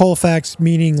 West Colfax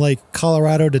meaning like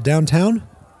Colorado to downtown?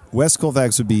 West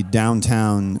Colfax would be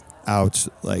downtown out,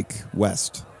 like,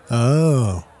 west.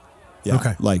 Oh. Yeah,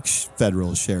 Okay. like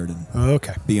Federal, Sheridan,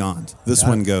 Okay. beyond. This Got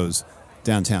one it. goes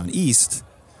downtown east.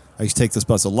 I used to take this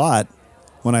bus a lot.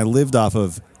 When I lived off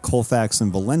of Colfax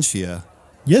and Valencia,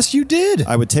 Yes, you did.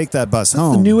 I would take that bus The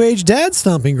home. New Age Dad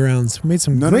Stomping Grounds. We made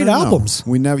some great albums.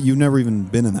 You've never even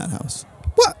been in that house.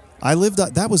 What? I lived.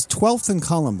 That was 12th and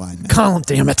Columbine. Man. Column,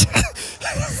 damn it.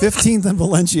 15th and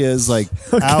Valencia is like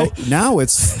out now.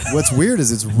 What's weird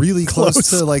is it's really close Close.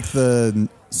 to, like, the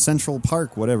Central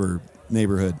Park, whatever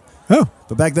neighborhood. Oh.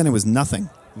 But back then it was nothing.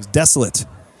 It was desolate.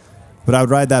 But I would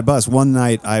ride that bus. One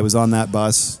night I was on that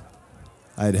bus.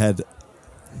 I'd had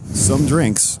some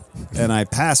drinks and I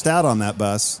passed out on that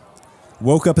bus.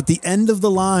 Woke up at the end of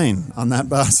the line on that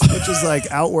bus, which is like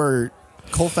out where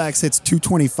Colfax hits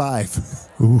 225.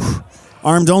 Ooh.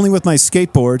 Armed only with my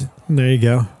skateboard There you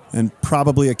go. and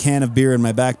probably a can of beer in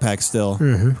my backpack still.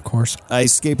 Mm-hmm, of course. I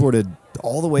skateboarded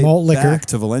all the way Malt liquor. back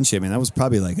to Valencia. I mean, that was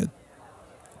probably like a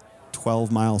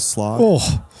 12-mile slog.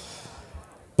 Oh.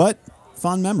 But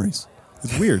fond memories.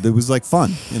 It's weird. It was like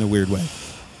fun in a weird way.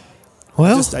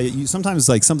 Well, Sometimes,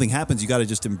 like, something happens, you got to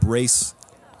just embrace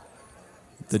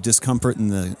the discomfort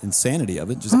and the insanity of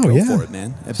it. Just Oh, go yeah. for it,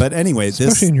 man. But anyway,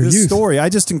 Especially in your this youth. story, I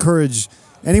just encourage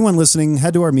anyone listening,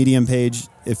 head to our Medium page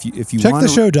if you check want the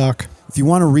show, Doc. if you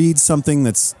want to read something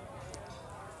that's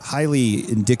highly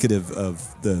indicative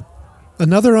of the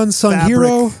Another unsung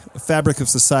hero. fabric of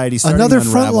society. starting Another to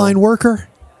unravel. frontline worker.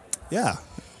 Yeah.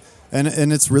 And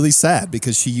it's really sad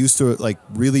because she used to, like,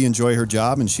 really enjoy her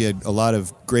job and she had a lot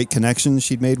of great connections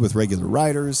she'd made with regular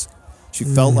riders. She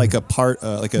felt like a part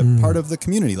part of the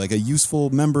community, like a useful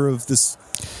member of this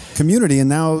community, and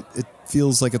now it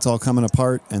feels like it's all coming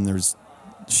apart and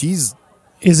she's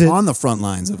Is it on the front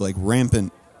lines of, like,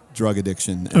 rampant drug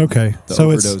addiction and Okay, the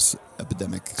so it's- overdose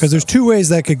epidemic. because there's two ways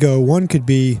that could go. One could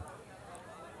be,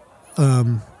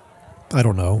 I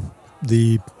don't know,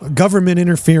 the government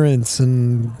interference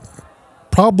and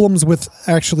problems with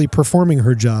actually performing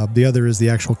her job. The other is the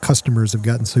actual customers have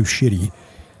gotten so shitty,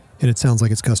 and it sounds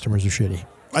like its customers are shitty.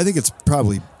 I think it's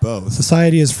probably both.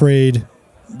 Society is frayed.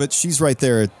 But she's right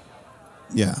there,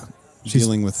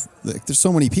 dealing with, like, there's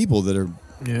so many people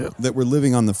that were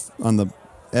living on the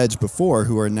edge before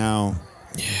who are now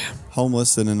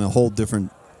homeless and in a whole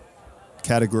different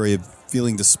category of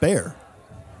feeling despair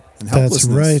and That's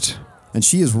helplessness. right. And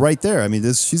she is right there. I mean,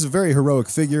 she's a very heroic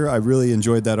figure. I really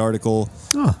enjoyed that article.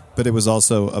 Oh, But it was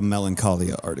also a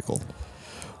Melancholia article.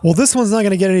 Well, this one's not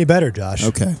going to get any better, Josh.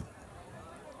 Okay.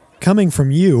 Coming from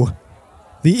you,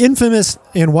 the infamous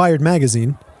and Wired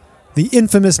magazine, the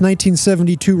infamous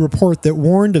 1972 report that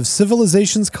warned of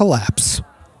civilization's collapse.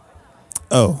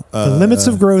 Oh. The limits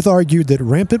of growth argued that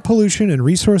rampant pollution and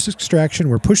resource extraction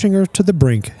were pushing Earth to the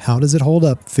brink. How does it hold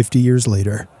up 50 years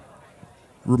later?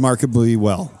 Remarkably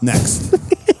well. Next.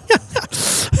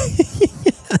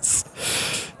 Yes.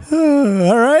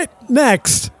 All right.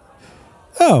 Next.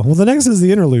 Oh, well, the next is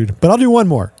the interlude, but I'll do one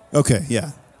more. Okay,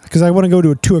 yeah. Because I want to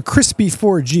go to a crispy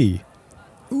 4G.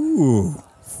 Ooh,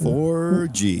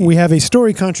 4G. We have a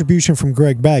story contribution from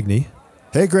Greg Bagney,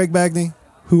 Hey, Greg Bagney.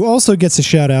 who also gets a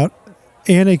shout out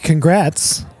and a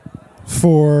congrats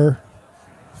for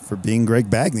being Greg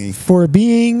Bagney. for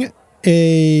being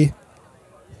a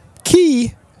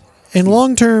key and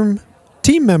long-term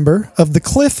team member of the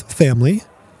Cliff family,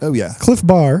 Oh, yeah. Cliff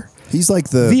Bar, He's like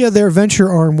the... via their venture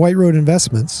arm, White Road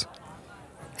Investments.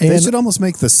 They And should almost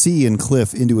make the C in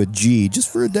Cliff into a G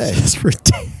just for a day. just for a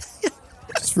day.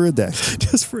 Just for a day.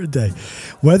 Just for a day.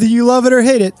 Whether you love it or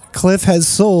hate it, Cliff has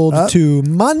sold to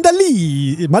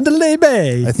Mandalay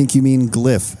Bay. I think you mean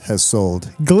Glyph has sold To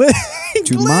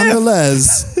to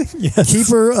Mondelez, Yes.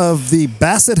 keeper of the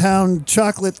Basset Hound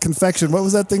chocolate confection. What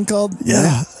was that thing called?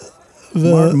 Yeah.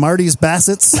 Marty's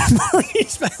Bassets?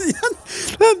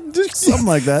 Something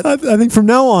like that. I think from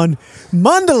now on,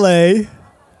 Mandalay,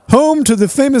 home to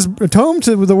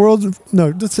the world. No,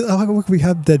 we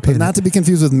have deadpan. Not to be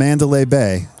confused with Mandalay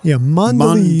Bay. Yeah,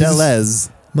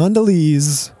 Mondelez.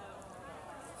 Mondelez.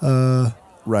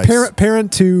 Right.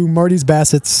 Parent to Marty's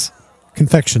Bassett's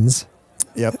Confections.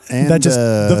 Yep. And That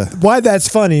just why that's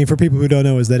funny for people who don't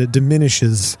know is that it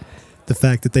diminishes the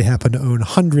fact that they happen to own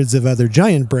hundreds of other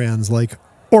giant brands like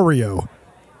Oreo.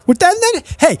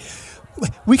 Hey,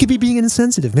 we could be being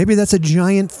insensitive. Maybe that's a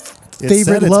giant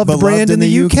favorite loved brand in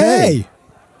the UK.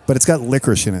 But it's got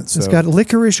licorice in it. So It's got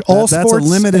licorice, all that's sports, a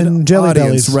limited and jelly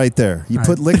audience bellies. right there. You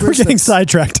put We're licorice. getting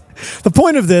sidetracked. The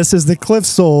point of this is that Cliff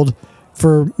sold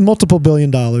for multiple $1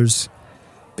 billion.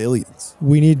 Billions.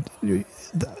 We need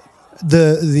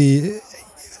the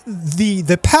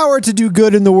power to do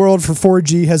good in the world for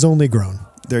 4G has only grown.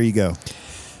 There you go.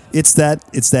 It's that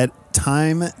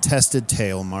time-tested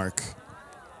tale, Mark,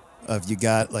 of you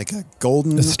got like a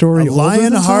story older than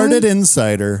lion-hearted time?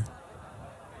 insider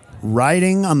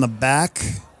riding on the back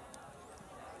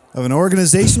of an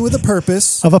organization with a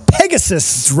purpose, Of a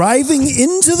Pegasus driving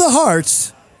into the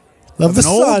heart of the an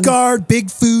old sun. guard big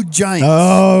food giant,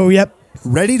 Oh, yep.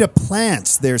 ready to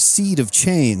plant their seed of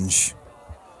change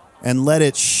and let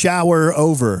it shower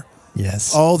over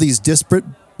Yes. all these disparate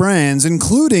brands,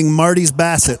 including Marty's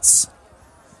Bassets.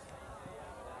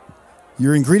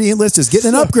 Your ingredient list is getting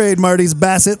an upgrade, Marty's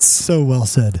Bassets. So well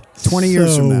said. 20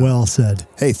 years from now. So well said.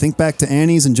 Hey, think back to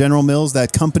Annie's and General Mills.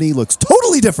 That company looks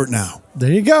totally different now.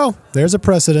 There you go. There's a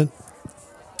precedent.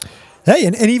 Hey,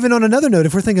 and even on another note,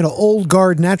 if we're thinking of old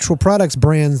guard natural products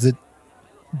brands that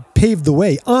paved the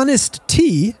way, Honest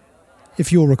Tea,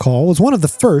 if you'll recall, was one of the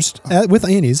first, with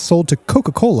Annie's, sold to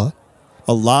Coca-Cola.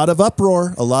 A lot of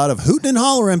uproar, a lot of hooting and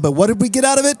hollering, but what did we get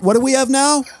out of it? What do we have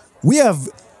now? We have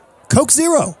Coke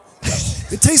Zero.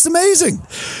 It tastes amazing.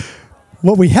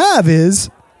 What we have is,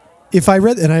 if I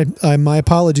read, and I my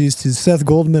apologies to Seth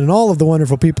Goldman and all of the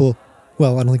wonderful people.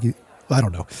 Well, I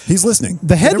don't know. He's listening.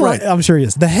 The headline, Get it right. I'm sure he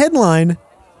is. The headline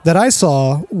that I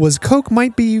saw was Coke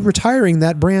might be retiring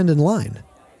that brand in line.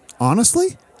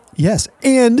 Honestly? Yes.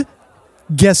 And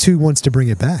guess who wants to bring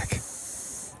it back?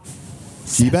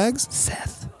 G-Bags?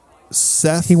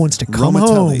 Seth. He wants to come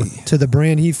Romatelli. home to the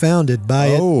brand he founded, buy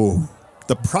it. Oh.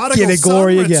 The prodigal Get it son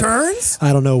glory again. returns?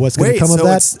 I don't know what's going to Wait, come so of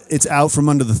that. it's out from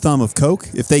under the thumb of Coke?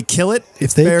 If they kill it,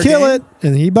 it's They fair kill game? it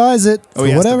and he buys it. Oh, for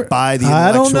he has to whatever. buy the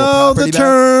I don't intellectual know the property back?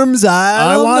 terms.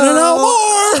 I want to don't know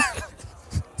more.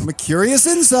 I'm a curious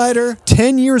insider.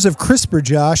 10 years of CRISPR,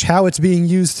 Josh, how it's being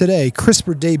used today.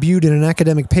 CRISPR debuted in an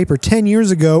academic paper 10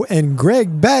 years ago, and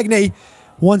Greg Bagney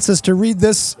wants us to read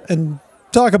this and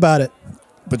talk about it.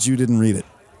 But you didn't read it.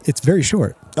 It's very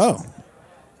short. Oh.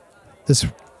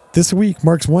 This week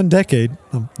marks 1 decade.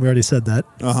 We already said that.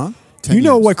 Uh-huh. You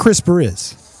know what CRISPR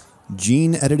is.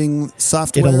 Gene editing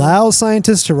software. It allows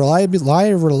scientists to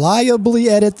reliably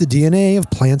edit the DNA of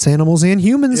plants, animals, and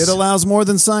humans. It allows more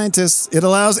than scientists. It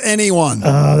allows anyone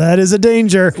Oh, that is a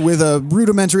danger. with a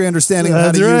rudimentary understanding of how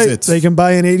That's to right. use it. They can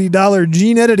buy an $80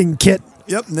 gene editing kit.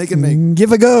 Yep, they can make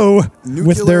Give a go nuclear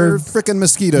with their frickin'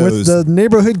 mosquitoes. with the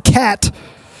neighborhood cat.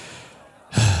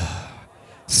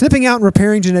 Snipping out and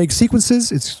repairing genetic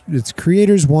sequences. Its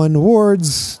creators won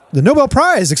awards, the Nobel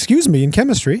Prize, in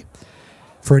chemistry.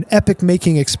 for an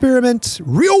epic-making experiment.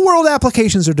 Real-world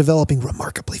applications are developing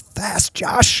remarkably fast,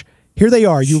 Josh. Here they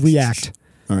are. You react.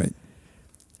 All right.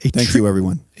 Thank you,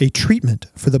 everyone. A treatment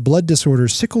for the blood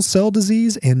disorders sickle cell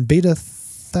disease and beta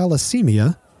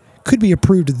thalassemia could be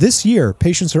approved this year.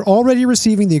 Patients are already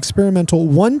receiving the experimental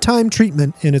one-time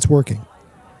treatment, and it's working.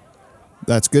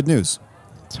 That's good news.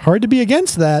 It's hard to be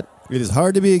against that. It is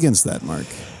hard to be against that, Mark.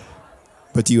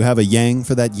 But do you have a yang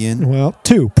for that yin? Well,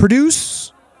 2.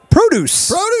 Produce.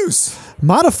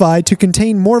 Modified to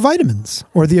contain more vitamins,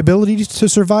 or the ability to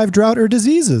survive drought or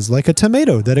diseases, like a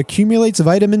tomato that accumulates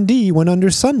vitamin D when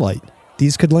under sunlight.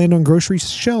 These could land on grocery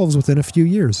shelves within a few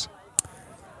years.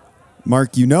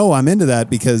 Mark, you know I'm into that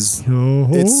because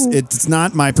it's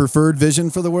not my preferred vision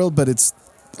for the world, but it's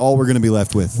all we're going to be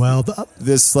left with. Well,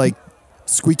 this like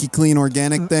squeaky clean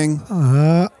organic thing,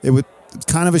 it's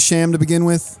kind of a sham to begin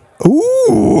with.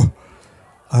 Ooh!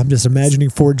 I'm just imagining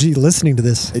 4G listening to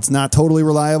this. It's not totally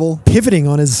reliable. Pivoting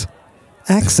on his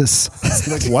axis.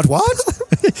 Like, what?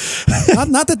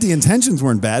 not that the intentions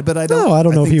weren't bad, but I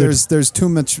don't know if there's too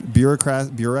much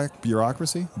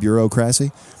bureaucracy.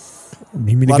 You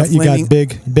mean you got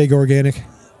big organic?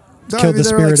 Killed the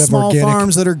spirit of small organic.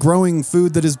 Farms that are growing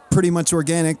food that is pretty much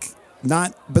organic,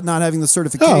 but not having the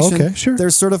certification. Oh, okay, sure.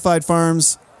 There's certified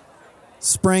farms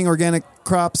spraying organic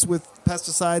crops with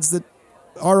pesticides that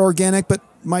are organic but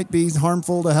might be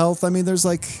harmful to health. I mean, there's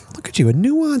like... Look at you, a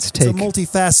nuanced take. It's a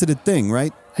multifaceted thing,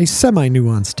 right? A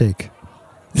semi-nuanced take.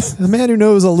 A man who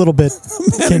knows a little bit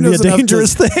can be a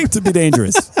dangerous thing. To be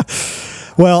dangerous.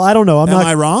 Well, I don't know. Am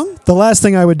I wrong? The last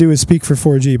thing I would do is speak for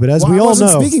 4G, but as we all know... I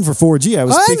wasn't speaking for 4G. I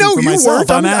was speaking for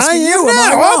myself. I'm asking you.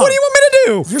 What do you want me to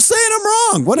do? You're saying I'm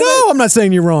wrong. I'm not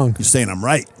saying you're wrong. You're saying I'm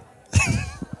right.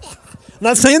 I'm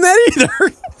not saying that either.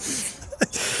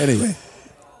 Anyway.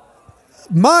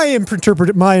 My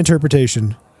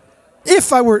interpretation,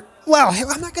 if I were... Well,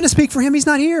 I'm not going to speak for him. He's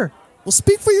not here. Well,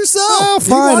 speak for yourself. Oh,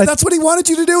 fine. That's what he wanted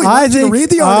you to do. He wanted you to read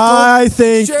the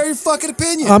article. Share your fucking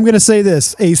opinion. I'm going to say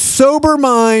this. A sober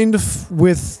mind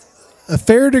with a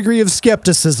fair degree of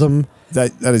skepticism.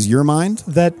 That is your mind?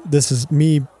 That this is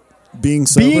me being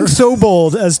sober? Being so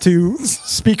bold as to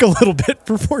speak a little bit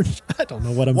for 4G. I don't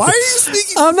know what I'm Why are you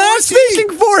speaking for I'm not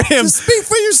speaking for him. Just speak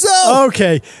for yourself.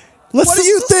 Okay. What do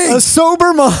you think? A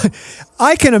sober mind.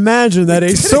 I can imagine that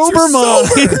a sober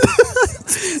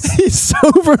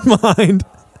mind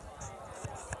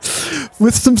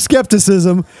with some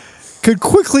skepticism could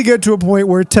quickly get to a point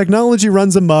where technology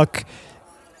runs amok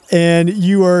and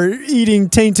you are eating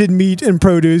tainted meat and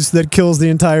produce that kills the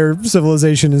entire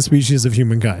civilization and species of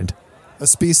humankind. A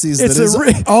species that is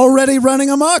already running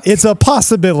amok. It's a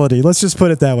possibility. Let's just put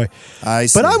it that way. I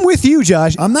see. But I'm with you,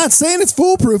 Josh. I'm not saying it's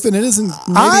foolproof, and it isn't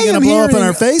maybe going to blow up in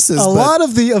our faces. A lot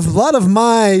of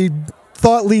my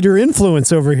thought leader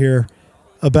influence over here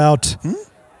about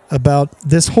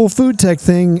this whole food tech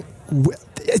thing.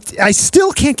 I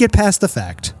still can't get past the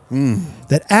fact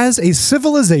that as a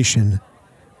civilization,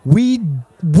 we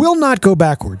will not go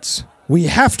backwards. We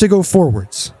have to go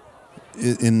forwards.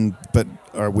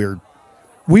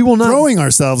 We will not throwing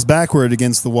ourselves backward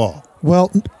against the wall.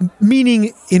 Well,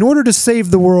 meaning in order to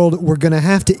save the world, we're going to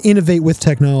have to innovate with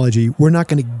technology. We're not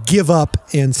going to give up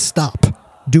and stop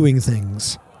doing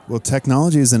things. Well,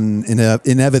 technology is an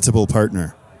inevitable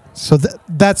partner. So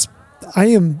I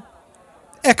am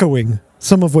echoing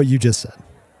some of what you just said.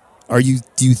 Do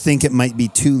you think it might be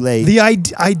too late? The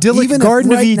idyllic even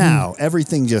Garden if of Eden. Now,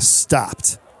 everything just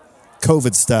stopped.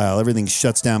 COVID style, everything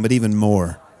shuts down, but even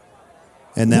more.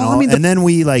 And then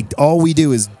all we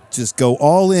do is just go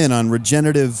all in on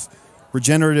regenerative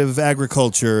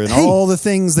agriculture and all the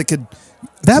things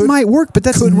that might work, but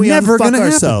that's never going to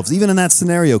happen. Ourselves? Even in that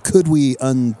scenario, could we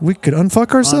could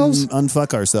unfuck ourselves?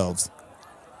 Unfuck ourselves.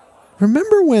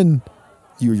 Remember when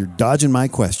you're dodging my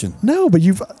question?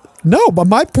 But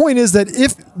my point is that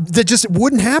if that just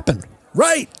wouldn't happen.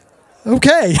 Right.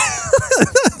 Okay.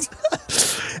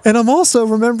 And I'm also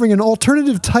remembering an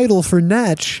alternative title for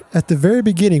Natch at the very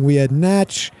beginning. We had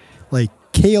Natch, like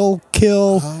Kale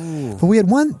Kill. Oh. But we had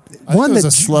one that was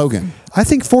a slogan. I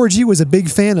think 4G was a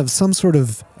big fan of some sort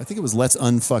of... I think it was Let's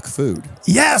Unfuck Food.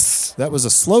 Yes! That was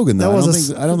a slogan, though.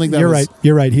 I don't think that was...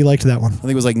 You're right. He liked that one. I think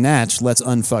it was like Natch, Let's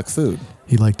Unfuck Food.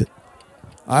 He liked it.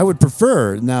 I would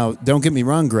prefer... Now, don't get me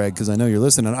wrong, Greg, because I know you're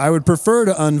listening. I would prefer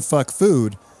to unfuck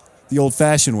food the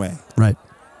old-fashioned way. Right.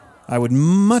 I would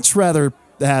much rather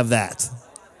have that.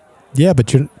 Yeah,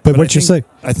 but what you say?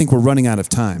 I think we're running out of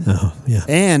time. Oh, yeah.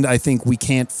 And I think we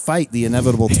can't fight the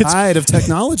inevitable tide of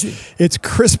technology. It's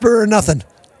CRISPR or nothing.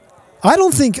 I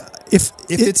don't think if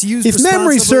it's used if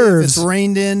memory serves, if it's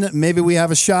reined in, maybe we have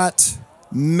a shot.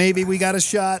 maybe we got a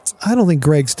shot. I don't think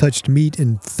Greg's touched meat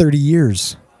in 30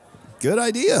 years. Good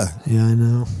idea. Yeah, I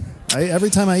know. Every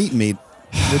time I eat meat,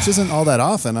 which isn't all that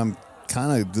often, I'm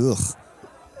kind of, ugh.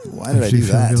 Why did I do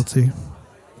feel that? Guilty.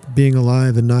 Being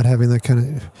alive and not having that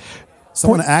kind of...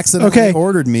 Someone accidentally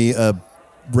ordered me a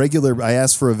regular... I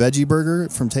asked for a veggie burger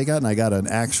from takeout, and I got an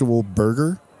actual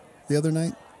burger the other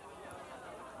night.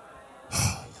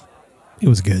 It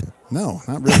was good. No,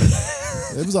 not really.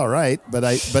 It was all right, but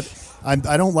I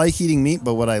don't like eating meat,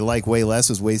 but what I like way less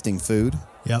is wasting food.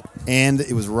 Yep. And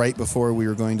it was right before we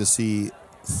were going to see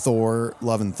Thor: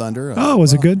 Love and Thunder.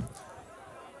 Was it good?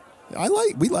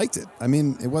 We liked it. I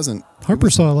mean, it wasn't... Harper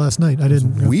saw it last night. I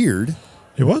didn't... It was weird.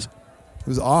 It was? It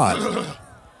was odd.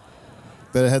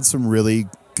 But it had some really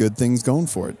good things going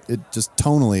for it. It just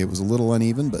tonally, it was a little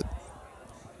uneven, but...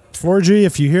 4G,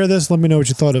 if you hear this, let me know what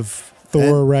you thought of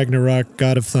Thor, Ragnarok,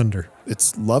 God of Thunder.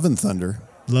 It's Love and Thunder.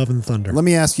 Love and Thunder. Let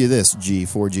me ask you this,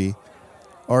 4G.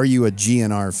 Are you a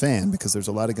GNR fan? Because there's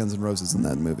a lot of Guns N' Roses in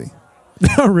that movie.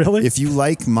 Oh, really? If you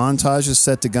like montages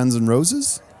set to Guns N'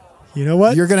 Roses... You know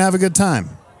what? You're going to have a good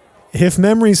time. If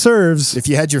memory serves... If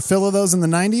you had your fill of those in the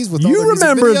 90s with all the music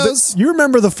videos... You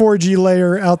remember the 4G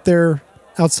layer out there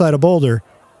outside of Boulder.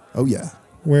 Oh, yeah.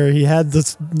 Where he had the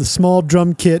small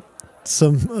drum kit,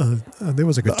 there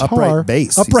was a guitar. The upright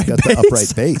bass. Upright bass. The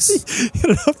upright bass. He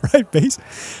had an upright bass.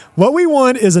 What we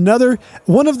want is another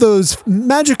one of those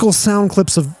magical sound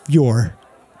clips of yore.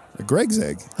 A Greg's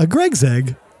Egg. A Greg's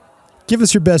Egg. Give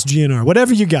us your best GNR,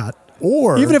 whatever you got.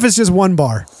 Or... even if it's just one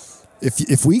bar.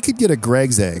 If we could get a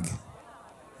Greg's Egg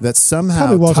that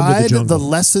somehow tied the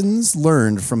lessons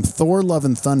learned from Thor: Love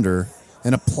and Thunder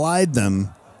and applied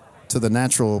them to the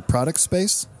natural product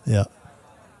space, yeah,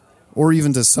 or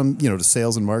even to some, to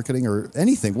sales and marketing or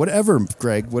anything, whatever,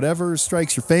 Greg, whatever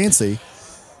strikes your fancy,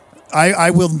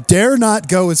 I will dare not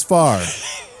go as far.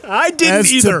 I didn't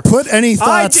as either. To put any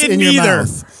thoughts in your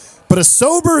mouth. But a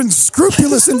sober and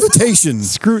scrupulous invitation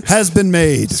has been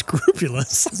made.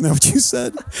 Scrupulous? Isn't that what you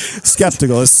said?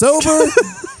 Skeptical. A sober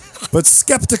but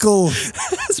skeptical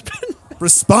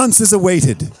response is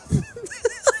awaited.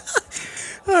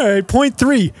 All right, point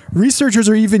 3. Researchers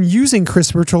are even using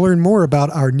CRISPR to learn more about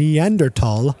our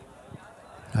Neanderthal.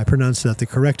 I pronounced that the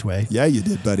correct way. Yeah, you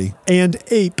did, buddy. And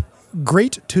ape,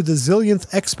 great to the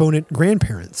zillionth exponent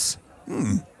grandparents.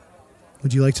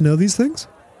 Would you like to know these things?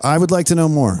 I would like to know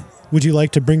more. Would you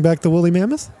like to bring back the woolly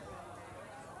mammoth?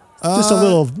 Just a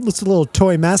little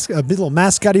toy a little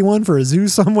mascotty one for a zoo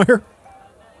somewhere.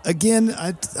 Again,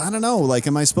 I don't know. Like,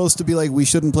 am I supposed to be like, we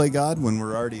shouldn't play God when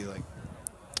we're already like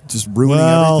just ruining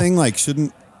everything? Like,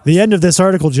 shouldn't the end of this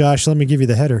article, Josh? Let me give you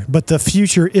the header. But the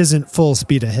future isn't full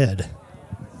speed ahead.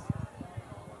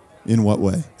 In what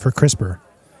way? For CRISPR,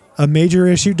 a major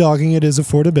issue dogging it is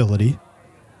affordability.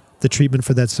 The treatment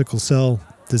for that sickle cell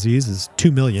disease is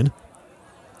 $2 million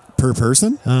per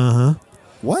person.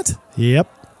 What? Yep.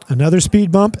 Another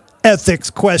speed bump. Ethics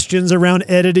questions around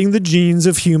editing the genes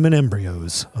of human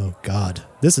embryos. Oh God,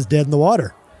 this is dead in the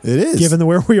water. It is, given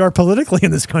where we are politically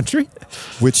in this country.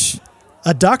 Which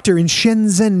a doctor in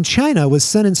Shenzhen, China, was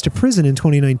sentenced to prison in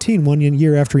 2019, 1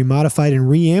 year after he modified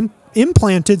and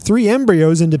implanted 3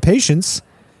 embryos into patients.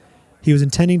 He was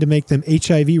intending to make them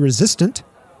HIV resistant.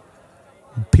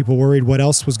 People worried what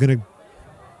else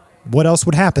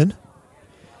would happen.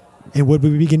 And would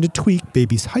we begin to tweak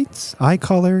babies' heights, eye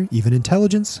color, even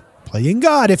intelligence? Playing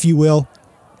God, if you will.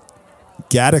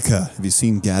 Gattaca. Have you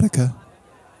seen Gattaca?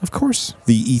 Of course.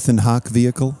 The Ethan Hawke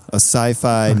vehicle. A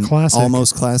sci-fi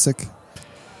almost classic.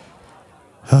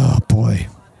 Oh, boy.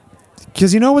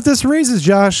 Because you know what this raises,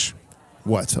 Josh?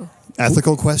 What?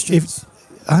 Ethical questions?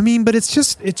 But it's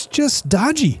just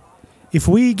dodgy. If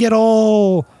we get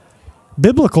all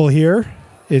biblical here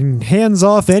and hands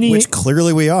off any... Which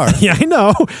clearly we are. Yeah, I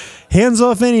know. Hands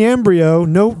off any embryo,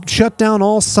 shut down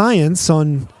all science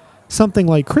on something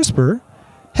like CRISPR.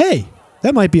 Hey,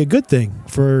 that might be a good thing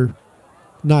for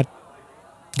not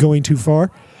going too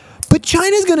far. But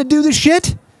China's going to do the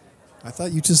shit. I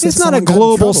thought you just said it's not a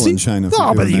global scene. In China.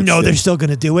 No, but they're still going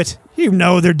to do it. You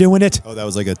know they're doing it. Oh, that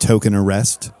was like a token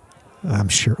arrest? I'm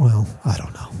sure. Well, I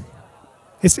don't know.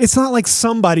 It's not like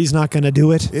somebody's not going to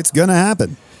do it. It's going to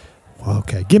happen.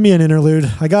 Okay, give me an interlude.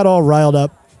 I got all riled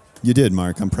up. You did,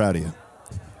 Mark. I'm proud of you.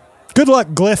 Good luck,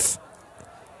 Glyph.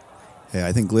 Hey,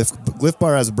 I think Glyph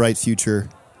Bar has a bright future.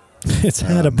 It's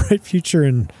had a bright future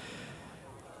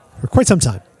for quite some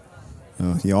time.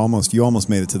 Oh, you almost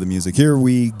made it to the music. Here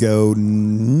we go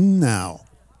now.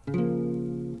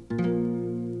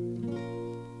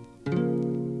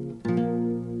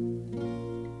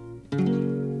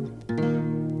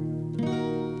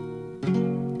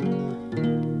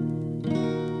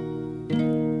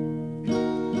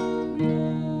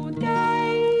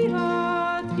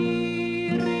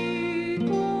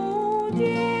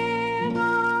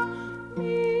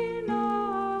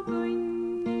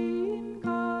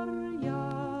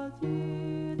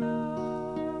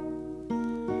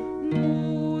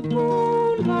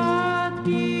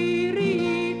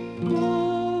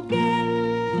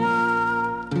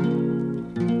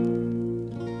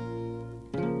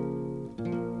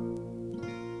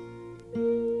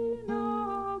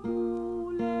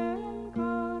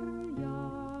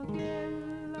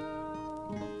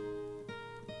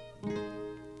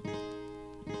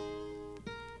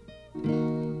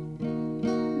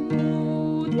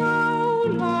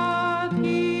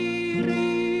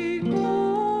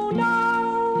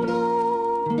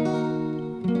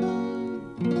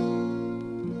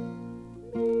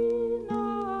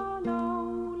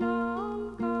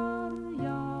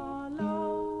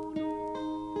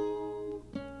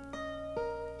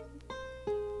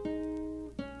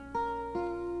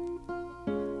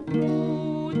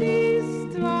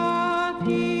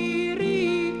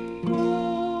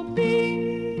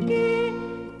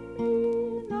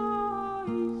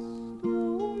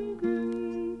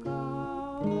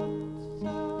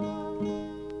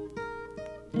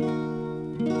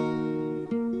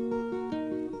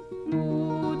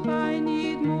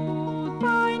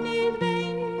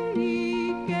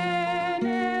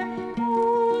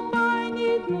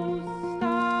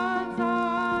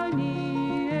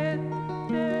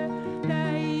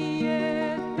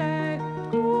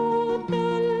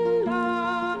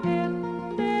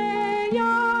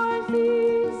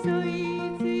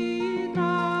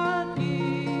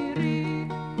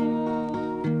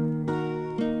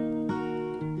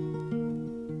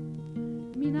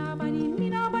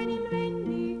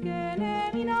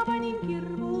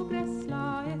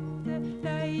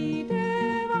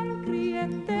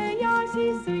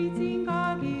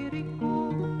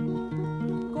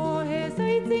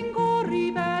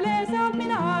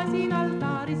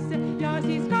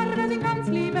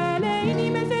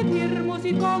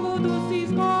 Hey,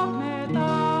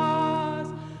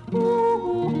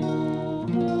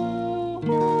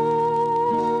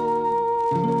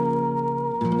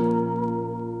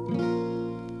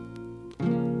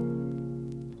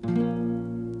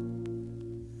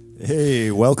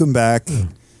 welcome back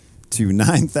to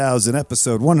 9000,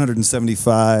 episode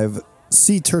 175,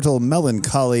 Sea Turtle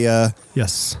Melancholia.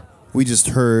 Yes. We just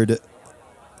heard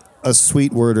a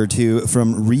sweet word or two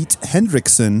from Reet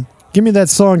Hendrickson. Give me that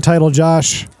song title,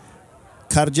 Josh.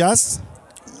 Carjas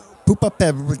Pupa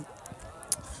Peb.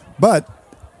 But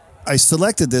I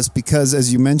selected this because,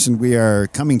 as you mentioned, we are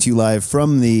coming to you live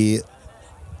from the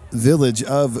village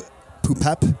of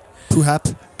Pupap.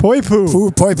 Puhap. Poipu.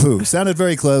 Poipu. Sounded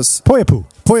very close. Poipu.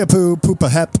 Poipu,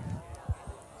 Pupahep.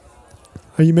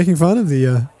 Are you making fun of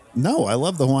the... No, I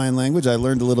love the Hawaiian language. I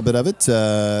learned a little bit of it.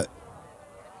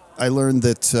 I learned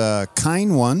that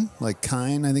Kain one, like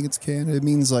Kain, I think it's Kain. It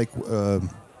means like,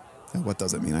 what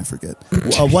does it mean? I forget.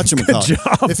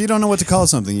 Whatchamacallit. If you don't know what to call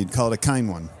something, you'd call it a Kain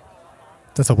one.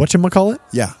 That's a whatchamacallit?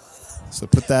 Yeah. So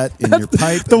put that in your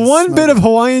pipe. The one bit of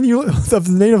of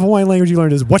native Hawaiian language you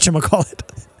learned is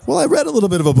whatchamacallit. Well, I read a little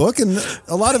bit of a book, and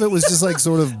a lot of it was just like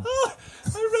sort of... I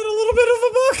read a little bit of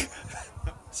a book.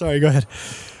 Sorry, go ahead.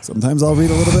 Sometimes I'll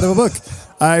read a little bit of a book.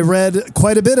 I read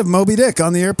quite a bit of Moby Dick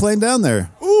on the airplane down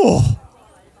there. Ooh.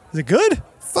 Is it good?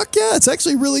 Fuck yeah, it's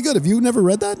actually really good. Have you never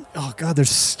read that? Oh, God,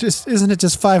 isn't it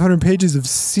just 500 pages of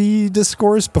sea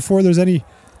discourse before there's any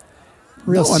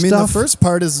real stuff? No, I mean, the first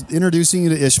part is introducing you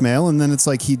to Ishmael, and then it's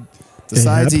like he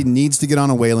decides he needs to get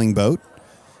on a whaling boat.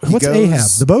 What's Ahab?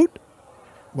 The boat?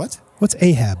 What? What's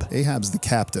Ahab? Ahab's the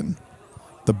captain.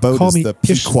 The boat is the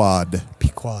Pequod.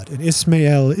 Pequod. And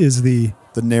Ismael is the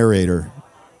narrator.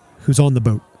 Who's on the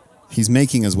boat. He's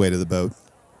making his way to the boat.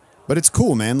 But it's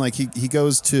cool, man. Like, he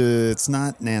goes to... It's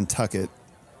not Nantucket.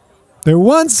 There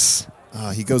once...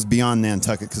 he goes beyond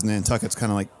Nantucket, because Nantucket's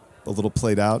kind of like a little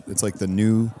played out. It's like the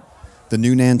new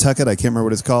Nantucket. I can't remember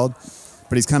what it's called.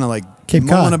 But he's kind of like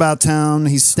mulling about town.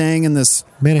 He's staying in this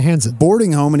Mannahanset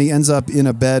boarding home, and he ends up in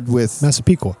a bed with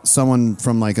Massapequa, someone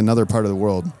from like another part of the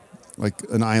world, like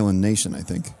an island nation, I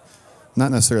think.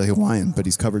 Not necessarily Hawaiian, but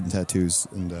he's covered in tattoos,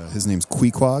 and his name's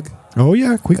Queequeg. Oh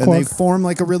yeah, Queequeg. And they form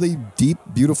like a really deep,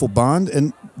 beautiful bond.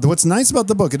 And what's nice about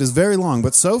the book, it is very long,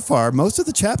 but so far most of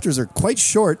the chapters are quite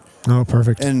short. Oh,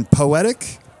 perfect. And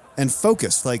poetic and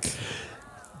focused. Like,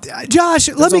 Josh,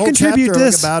 let me contribute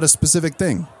this about a specific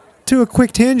thing. To a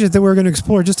quick tangent that we're going to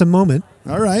explore in just a moment.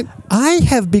 All right. I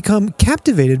have become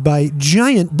captivated by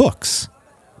giant books.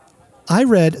 I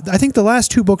think the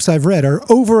last 2 books I've read are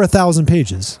over 1,000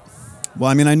 pages. Well,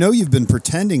 I mean, I know you've been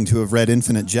pretending to have read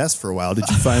Infinite Jest for a while. Did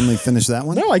you finally finish that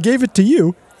one? No, I gave it to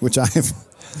you. Which I have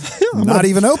not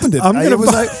even opened it.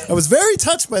 I was very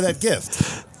touched by that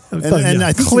gift. And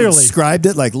I think you described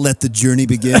it like, let the journey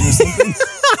begin or something.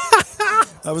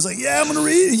 I was like, yeah, I'm going to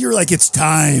read it. You're like, it's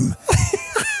time.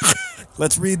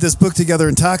 Let's read this book together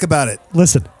and talk about it.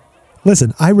 Listen.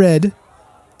 I read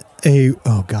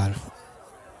oh God.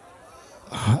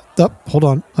 Hold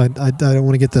on. I don't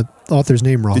want to get the author's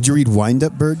name wrong. Did you read Wind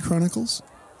Up Bird Chronicles?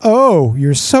 Oh,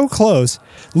 you're so close.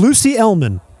 Lucy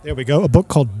Ellman. There we go. A book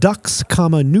called Ducks,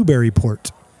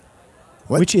 Newburyport.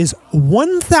 What? Which is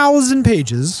 1,000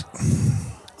 pages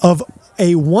of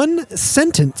a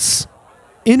 1-sentence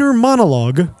inner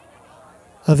monologue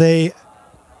of a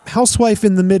housewife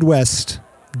in the Midwest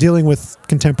dealing with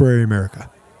contemporary America.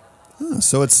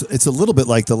 So it's a little bit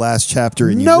like the last chapter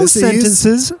in No Ulysses.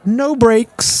 sentences, no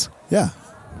breaks. Yeah.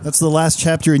 That's the last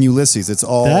chapter in Ulysses. It's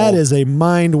all... That is a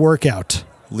mind workout.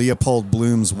 Leopold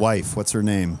Bloom's wife. What's her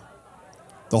name?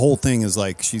 The whole thing is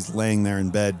like she's laying there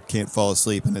in bed, can't fall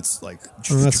asleep, and it's like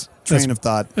train of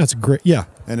thought. That's great. Yeah.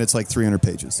 And it's like 300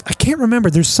 pages. I can't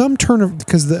remember. There's some turn of...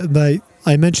 Because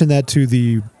I mentioned that to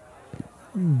the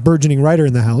burgeoning writer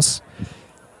in the house,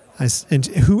 and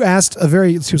who asked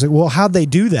she was like, well, how'd they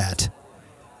do that?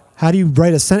 How do you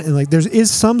write a sentence? Like, there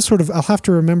is some sort of, I'll have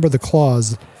to remember the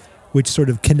clause which sort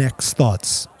of connects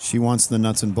thoughts. She wants the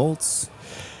nuts and bolts.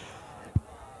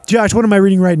 Josh, what am I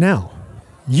reading right now?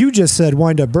 You just said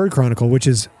Wind Up Bird Chronicle, which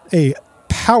is a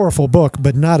powerful book,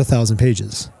 but not 1,000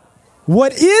 pages.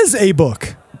 What is a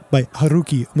book by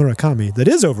Haruki Murakami that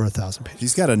is over 1,000 pages?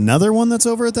 He's got another one that's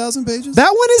over 1,000 pages?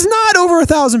 That one is not over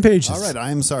 1,000 pages. All right,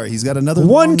 I'm sorry. He's got another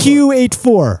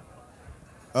 1Q84.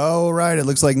 Oh, right. It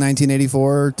looks like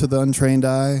 1984 to the untrained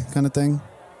eye kind of thing.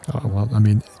 Oh, well, I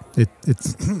mean,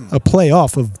 it's a play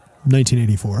off of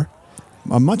 1984.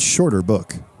 A much shorter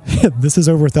book. This is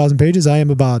over 1,000 pages. I am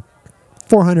about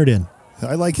 400 in.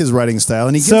 I like his writing style.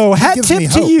 And hat tip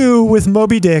to you with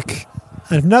Moby Dick,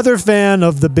 another fan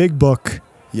of the big book.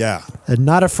 Yeah. And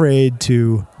not afraid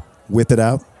to whip it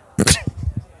out.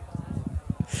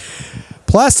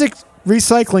 Plastic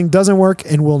recycling doesn't work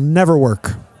and will never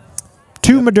work.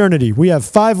 To modernity. We have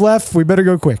 5 left. We better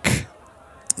go quick.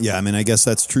 Yeah, I mean, I guess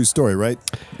that's a true story, right?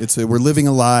 We're living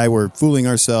a lie. We're fooling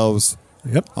ourselves.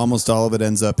 Yep. Almost all of it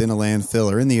ends up in a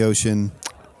landfill or in the ocean.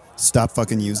 Stop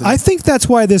fucking using it. I think that's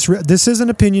why this is an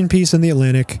opinion piece in the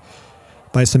Atlantic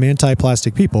by some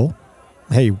anti-plastic people.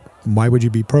 Hey, why would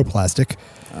you be pro-plastic?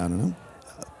 I don't know.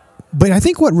 But I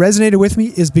think what resonated with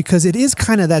me is because it is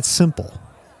kind of that simple.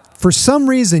 For some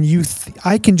reason,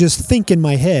 I can just think in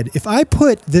my head, if I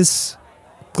put this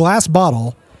glass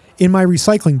bottle in my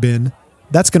recycling bin,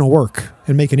 that's going to work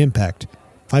and make an impact.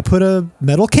 If I put a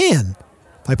metal can,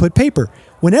 if I put paper,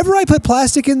 whenever I put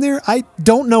plastic in there, I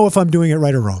don't know if I'm doing it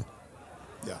right or wrong.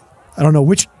 Yeah. I don't know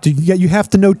which. You have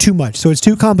to know too much. So it's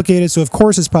too complicated. So of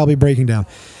course it's probably breaking down.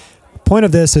 Point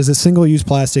of this is that single-use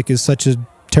plastic is such a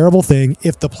terrible thing.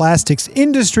 If the plastics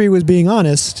industry was being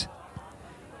honest,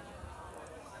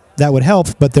 that would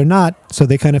help, but they're not, so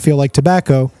they kind of feel like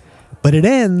tobacco. But it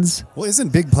ends... Well,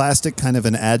 isn't big plastic kind of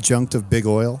an adjunct of big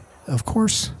oil? Of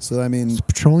course. So, I mean... It's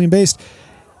petroleum-based.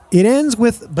 It ends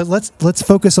with... But let's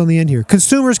focus on the end here.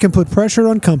 Consumers can put pressure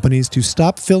on companies to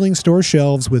stop filling store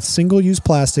shelves with single-use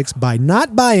plastics by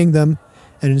not buying them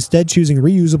and instead choosing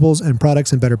reusables and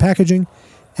products in better packaging.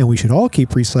 And we should all keep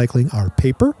recycling our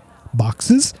paper,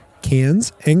 boxes,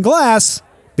 cans, and glass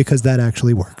because that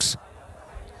actually works.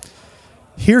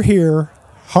 Hear, hear,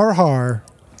 har, har.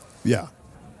 Yeah.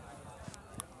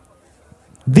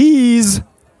 These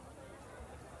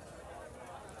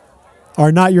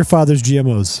are not your father's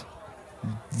GMOs.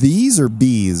 These or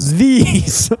bees?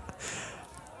 These.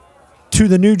 To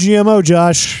the new GMO,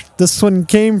 Josh. This one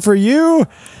came for you.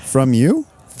 From you?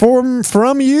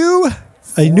 From you.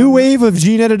 A new wave of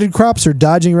gene-edited crops are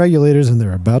dodging regulators, and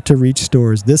they're about to reach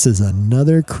stores. This is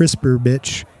another CRISPR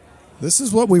bitch. This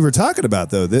is what we were talking about,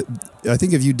 though. I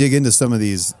think if you dig into some of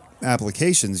these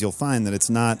applications, you'll find that it's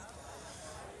not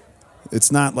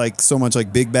like so much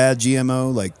like big bad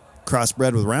GMO, like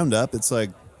crossbred with Roundup. It's like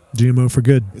GMO for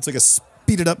good. It's like a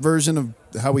speeded up version of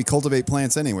how we cultivate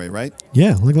plants anyway, right?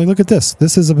 Yeah, look at this.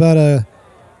 This is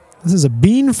a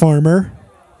bean farmer.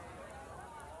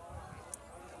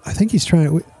 I think he's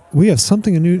trying. We have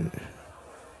something new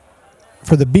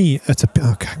for the bean.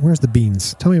 Okay, where's the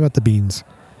beans? Tell me about the beans.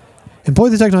 Employ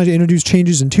the technology to introduce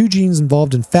changes in 2 genes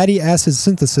involved in fatty acid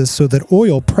synthesis so that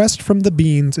oil pressed from the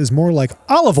beans is more like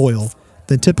olive oil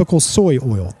than typical soy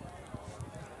oil.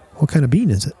 What kind of bean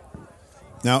is it?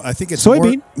 Now, I think it's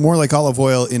soybean. More like olive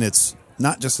oil in its,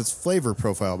 not just its flavor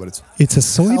profile, but it's a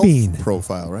soybean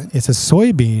profile, right? It's a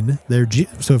soybean.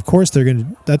 So of course they're going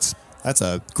to, that's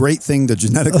a great thing to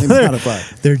genetically modify.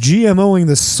 They're GMOing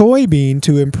the soybean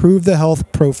to improve the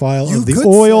health profile of the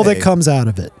oil that comes out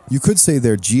of it. You could say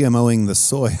they're GMOing the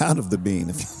soy out of the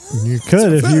bean. You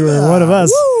could if you were one of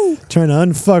us trying to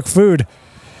unfuck food.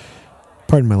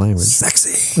 Pardon my language.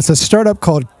 Sexy. It's a startup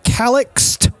called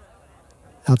Calyxt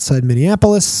outside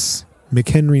Minneapolis.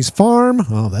 McHenry's Farm.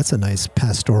 Oh, that's a nice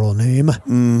pastoral name.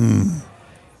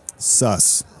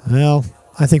 Sus. Well,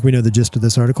 I think we know the gist of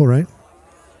this article, right?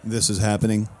 This is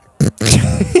happening.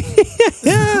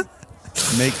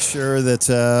 Make sure that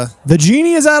the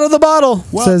genie is out of the bottle,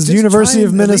 says University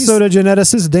of Minnesota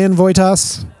geneticist Dan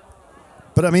Voitas.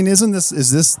 But I mean, is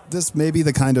this maybe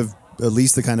the kind of, at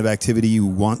least the kind of activity you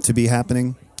want to be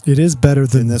happening? It is better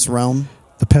than in this realm.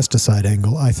 The pesticide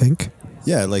angle, I think.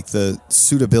 Yeah, like the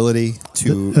suitability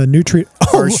to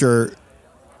harsher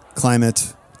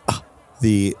climate,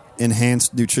 the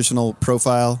enhanced nutritional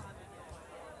profile.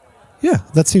 Yeah,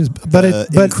 that seems... But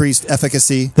increased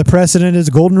efficacy. The precedent is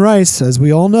golden rice, as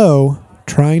we all know,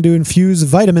 trying to infuse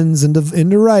vitamins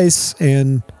into rice,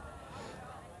 and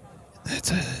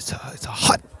it's a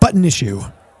hot-button issue.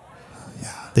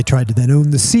 Yeah. They tried to then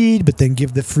own the seed, but then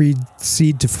give the free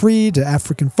seed to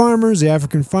African farmers. The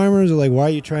African farmers are like, why are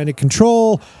you trying to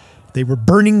control? They were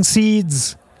burning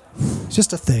seeds. It's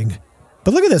just a thing.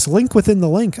 But look at this, link within the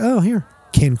link. Oh, here.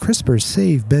 Can CRISPR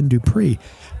save Ben Dupree?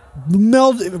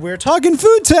 We're talking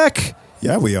food tech.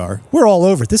 Yeah, we are. We're all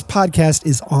over it. This podcast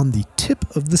is on the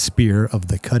tip of the spear of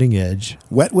the cutting edge.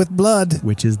 Wet with blood.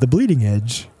 Which is the bleeding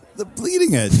edge. The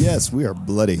bleeding edge. Yes, we are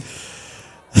bloody.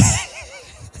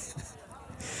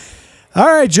 All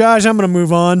right, Josh, I'm going to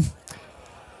move on.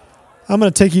 I'm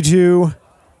going to take you to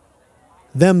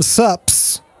them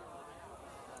sups.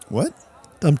 What?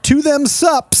 To them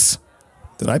sups.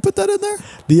 Did I put that in there?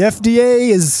 The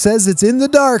FDA says it's in the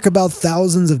dark about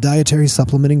thousands of dietary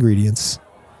supplement ingredients.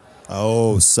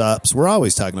 Oh, sups. We're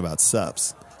always talking about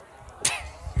sups.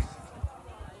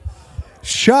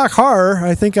 Shock horror.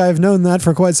 I think I've known that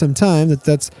for quite some time.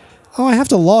 Oh, I have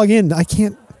to log in. I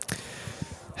can't.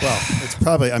 Well, it's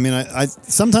probably. I mean, I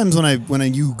sometimes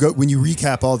when you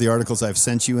recap all the articles I've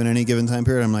sent you in any given time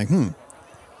period, I'm like,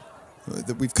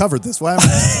 we've covered this. Why?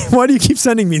 Why do you keep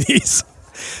sending me these?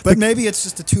 But maybe it's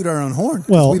just to toot our own horn.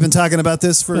 Well, we've been talking about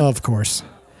this for, of course,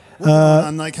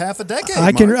 on like half a decade.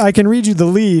 I can read you the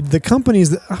lead. The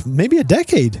companies that maybe a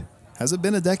decade. Has it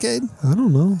been a decade? I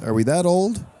don't know. Are we that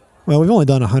old? Well, we've only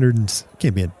done 100.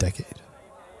 Can't be a decade.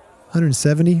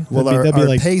 170. Well, that'd be our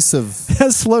like, pace of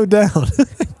has slowed down.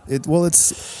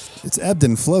 It's ebbed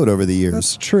and flowed over the years.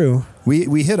 That's true.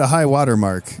 We hit a high water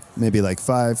mark maybe like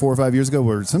 4 or 5 years ago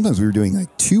where sometimes we were doing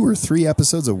like 2 or 3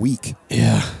 episodes a week.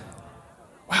 Yeah.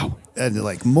 Wow. And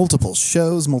like multiple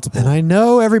shows, And I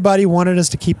know everybody wanted us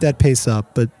to keep that pace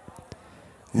up, but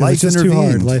life was just too hard.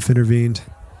 intervened. Life intervened.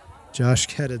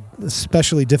 Josh had an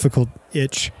especially difficult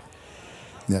itch.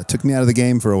 Yeah, it took me out of the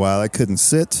game for a while. I couldn't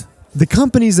sit. The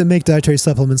companies that make dietary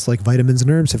supplements like vitamins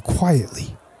and herbs have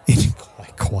quietly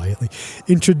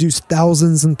introduced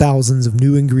thousands and thousands of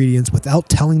new ingredients without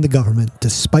telling the government,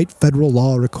 despite federal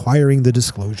law requiring the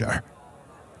disclosure.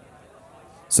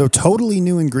 So totally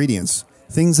new ingredients,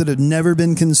 things that have never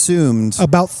been consumed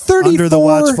About 34, under the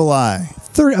watchful eye.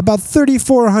 About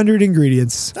 3,400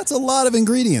 ingredients. That's a lot of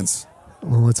ingredients.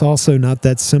 Well, it's also not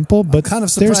that simple, but I'm kind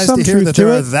of there's surprised some to hear truth that to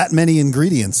there are it. that many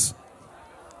ingredients.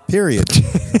 Period.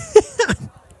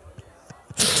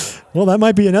 Well, that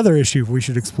might be another issue we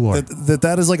should explore.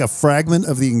 that is like a fragment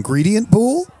of the ingredient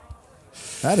pool?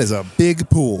 That is a big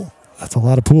pool. That's a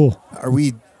lot of pool.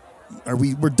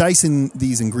 We're dicing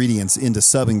these ingredients into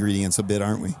sub-ingredients a bit,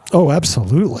 aren't we? Oh,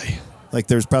 absolutely. Like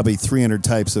there's probably 300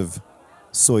 types of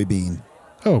soybean.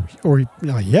 Oh,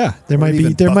 yeah. There Or might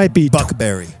even be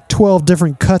buckberry. 12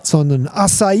 different cuts on an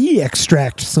acai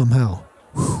extract somehow.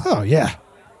 Oh, yeah.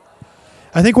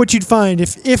 I think what you'd find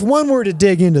if one were to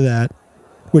dig into that,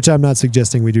 which I'm not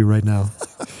suggesting we do right now,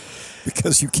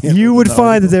 Because you can't. you would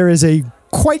find that there is a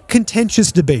quite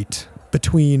contentious debate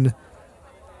between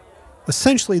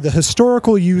essentially the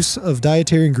historical use of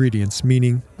dietary ingredients,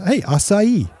 meaning, hey,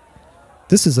 acai,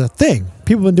 this is a thing.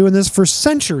 People have been doing this for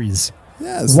centuries.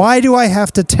 Yes. Why do I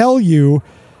have to tell you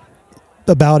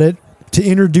about it to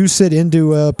introduce it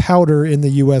into a powder in the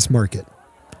U.S. market?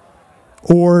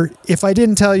 Or if I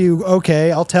didn't tell you,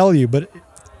 okay, I'll tell you, but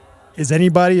is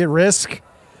anybody at risk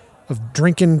of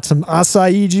drinking some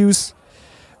acai juice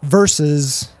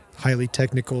versus highly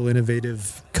technical,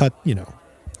 innovative,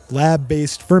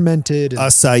 lab-based, fermented?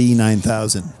 Acai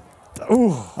 9000.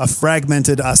 Oh, A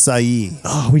fragmented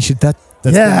acai. we should That's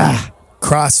yeah. been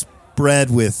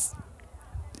crossbred with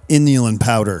inulin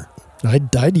powder. I'd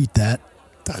eat that.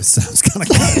 That sounds kind of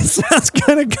good. Sounds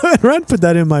kind of good. I'd put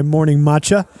that in my morning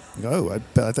matcha. Oh, I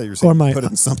thought you were saying put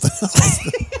it in something else.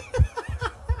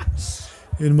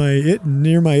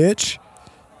 Near my itch.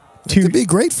 It could be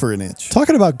great for an itch.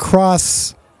 Talking about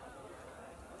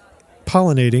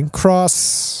cross-pollinating,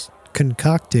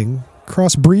 cross-concocting,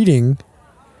 cross-breeding,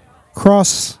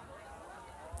 crossing.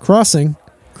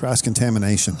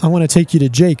 Cross-contamination. I want to take you to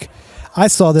Jake. I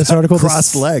saw this article.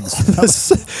 Crossed legs.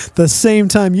 the same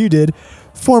time you did.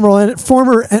 From NFL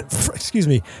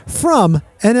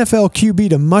QB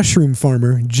to mushroom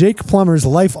farmer, Jake Plummer's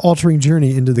life-altering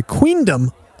journey into the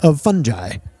queendom of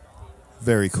fungi.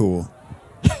 Very cool.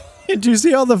 Did you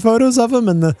see all the photos of him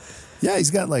and Yeah,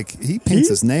 he's got he paints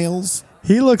his nails.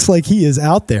 He looks like he is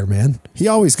out there, man. He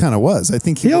always kind of was. I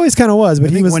think He always kind of was,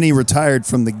 but when he retired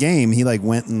from the game, he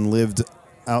went and lived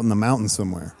out in the mountains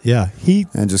somewhere. Yeah,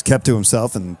 and just kept to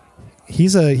himself, and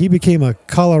he became a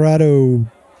Colorado.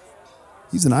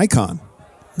 He's an icon.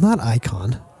 Not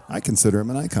icon. I consider him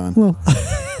an icon. Well,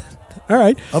 all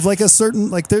right. Of a certain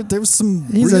there was some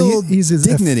He's real a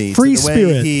dignity free to the spirit.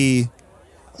 way he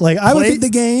I played the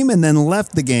game and then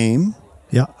left the game.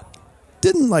 Yeah.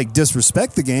 Didn't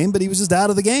disrespect the game, but he was just out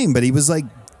of the game. But he was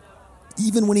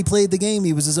even when he played the game,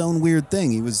 he was his own weird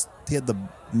thing. He had the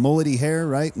mullety hair,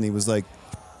 right? And he was kind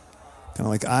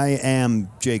of I am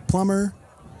Jake Plummer,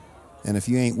 and if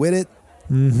you ain't with it,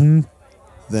 then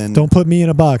don't put me in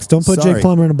a box. Don't put Sorry. Jake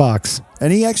Plummer in a box.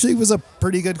 And he actually was a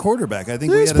pretty good quarterback. I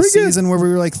think Yeah, we he's had a pretty good. season where we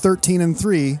were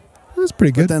 13-3, That's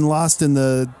pretty but good. then lost in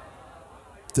the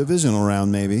divisional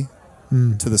round maybe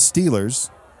to the Steelers.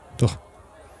 Ugh.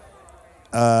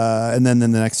 And then the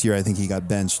next year, I think he got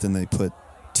benched, and they put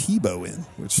Tebow in,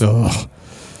 which Ugh.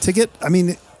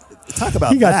 talk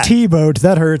about He got that. T-bowed.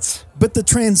 That hurts. But the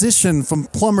transition from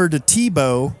Plummer to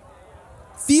Tebow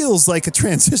feels like a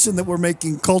transition that we're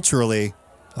making culturally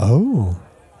Oh.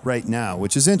 right now,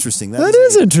 which is interesting. That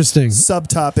is a interesting.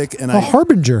 subtopic, and A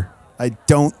harbinger. I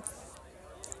don't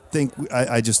think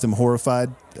I just am horrified,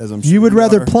 as I'm sure You would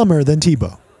rather are. Plummer than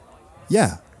Tebow.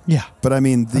 Yeah. Yeah. But I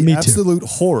mean, Me the too. absolute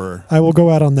horror I will go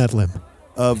out on that limb.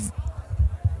 of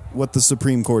what the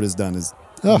Supreme Court has done is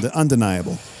Oh.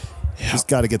 undeniable. Yeah. Just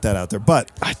got to get that out there. But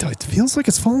It feels like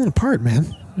it's falling apart,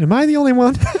 man. Am I the only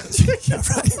one? yeah,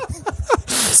 right.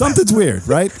 Something's weird,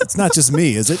 right? It's not just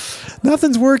me, is it?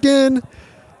 Nothing's working.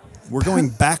 We're going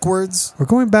backwards. We're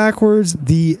going backwards.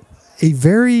 A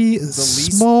very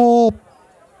small,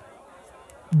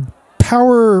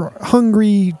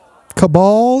 power-hungry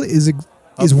cabal is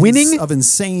winning. Of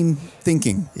insane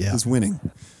thinking is winning.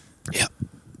 Yeah.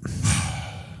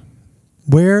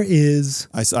 Where is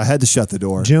I had to shut the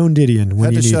door. Joan Didion when I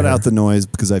had you to need shut her out the noise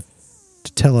because I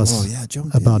to tell us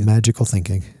Joan about Didion. magical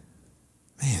thinking?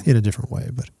 Man, in a different way,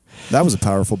 but that was a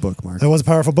powerful book, Mark. that was a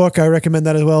powerful book. I recommend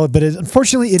that as well. But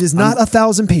unfortunately, it is not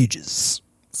 1,000 pages.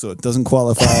 So it doesn't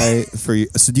qualify for you.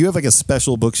 So do you have like a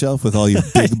special bookshelf with all your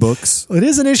big books? It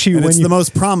is an issue And when it's you the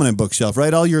most prominent bookshelf,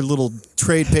 right? All your little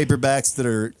trade paperbacks that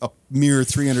are a mere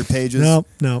 300 pages.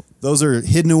 No. Those are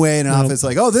hidden away in an No. office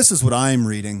like, oh, this is what I'm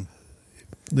reading.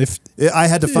 If I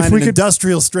had to find an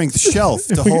industrial strength shelf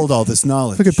to hold all this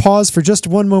knowledge. we could pause for just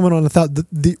one moment on a thought.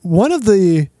 One of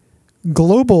the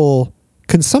global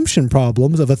consumption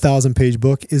problems of a 1,000-page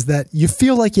book is that you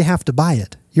feel like you have to buy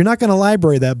it. You're not going to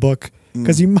library that book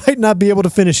because you might not be able to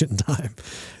finish it in time,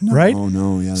 right? Oh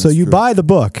no, yeah. So that's you true. buy the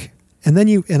book, and then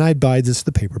I buy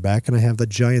the paperback, and I have the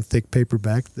giant thick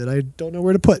paperback that I don't know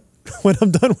where to put when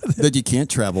I'm done with it. that you can't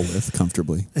travel with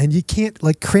comfortably. And you can't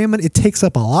cram it. It takes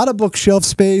up a lot of bookshelf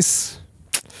space.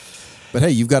 But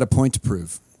hey, you've got a point to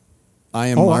prove. I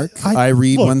am Oh, Mark. I- I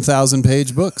read look,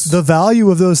 1,000-page books. The value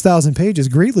of those 1,000 pages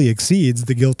greatly exceeds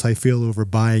the guilt I feel over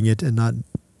buying it and not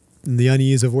and the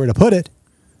unease of where to put it.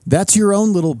 That's your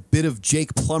own little bit of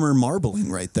Jake Plummer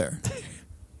marbling right there.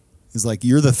 It's like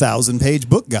you're the 1,000-page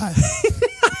book guy.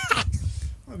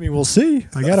 I mean, we'll see.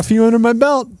 I got a few under my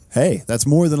belt. Hey, that's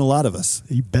more than a lot of us.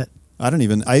 You bet.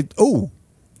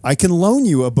 I can loan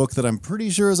you a book that I'm pretty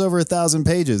sure is over 1,000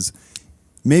 pages.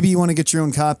 Maybe you want to get your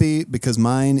own copy because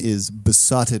mine is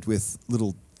besotted with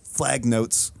little flag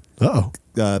notes. Uh-oh.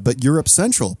 But Europe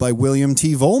Central by William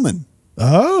T. Vollmann.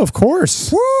 Oh, of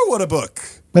course. Woo, what a book.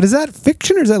 But is that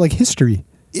fiction or is that like history?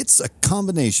 It's a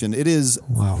combination. It is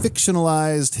Wow.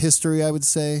 fictionalized history, I would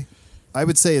say. I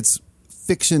would say it's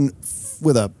fiction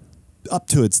with up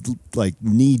to its like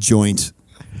knee joint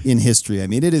in history. I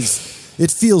mean,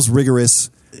 it feels rigorous,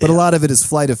 but a lot of it is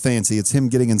flight of fancy. It's him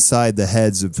getting inside the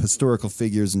heads of historical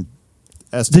figures and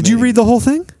estimating. Did you read the whole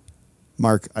thing?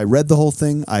 Mark, I read the whole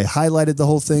thing. I highlighted the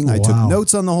whole thing. I took Wow.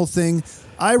 notes on the whole thing.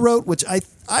 I wrote, which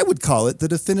I would call it the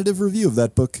definitive review of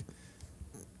that book.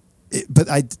 But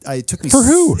I took me For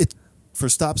who? For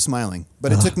Stop Smiling.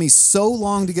 But it took me so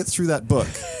long to get through that book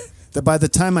that by the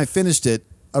time I finished it,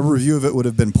 a review of it would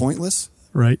have been pointless.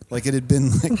 Right. Like it had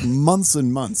been like months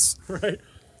and months. Right.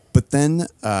 But then,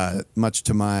 much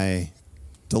to my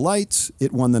delight,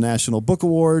 it won the National Book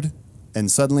Award. And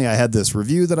suddenly I had this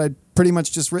review that I'd pretty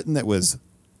much just written that was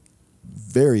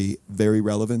very, very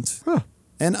relevant. Huh.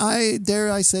 And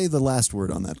dare I say the last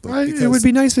word on that book. It because would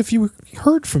be nice if you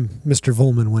heard from Mr.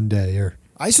 Vollmann one day. Or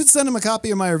I should send him a copy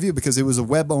of my review because it was a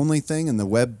web-only thing and the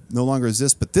web no longer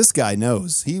exists. But this guy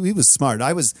knows. He was smart.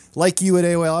 I was, like you at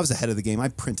AOL, I was ahead of the game. I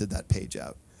printed that page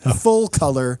out. Full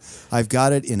color. I've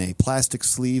got it in a plastic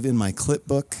sleeve in my clip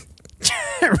book.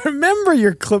 I remember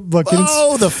your clip book.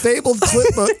 Oh, the fabled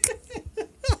clip book.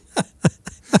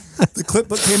 The clip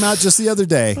book came out just the other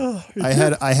day. I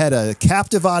had a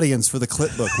captive audience for the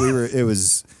clip book.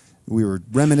 We were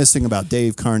reminiscing about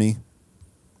Dave Carney.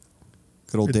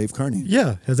 Good old Dave Carney.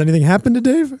 Yeah. Has anything happened to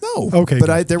Dave? No. Okay.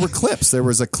 But there were clips. There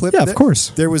was a clip. Yeah, of course.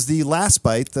 There was the Last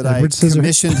Bite that Edward I Scissorhands.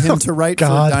 commissioned him to write for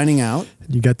God. Dining Out.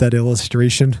 You got that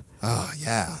illustration. Oh,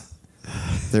 yeah.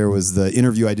 There was the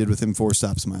interview I did with him for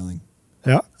Stop Smiling.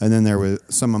 Yeah. And then there were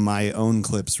some of my own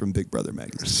clips from Big Brother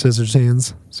magazine. Scissor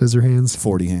hands.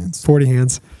 40 hands. 40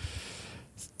 hands.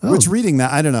 Oh. Which reading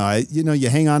that, I don't know. You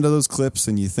hang on to those clips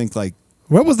and you think like,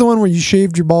 What was the one where you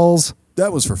shaved your balls?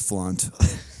 that was for flaunt.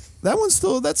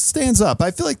 That stands up.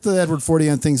 I feel like the Edward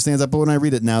Forty-hand thing stands up, but when I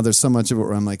read it now, there's so much of it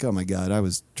where I'm like, oh my God, I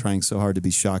was trying so hard to be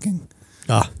shocking.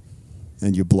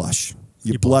 And you blush.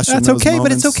 You blush. That's in those okay, but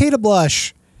moments. it's okay to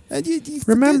blush. And you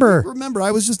Remember.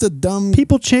 I was just a dumb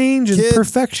People change and Kid.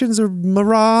 perfections are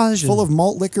mirage. full of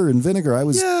malt liquor and vinegar. I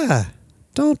was Yeah.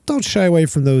 Don't shy away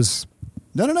from those.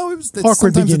 no. Awkward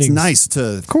Sometimes beginnings. it's nice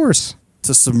to Of course.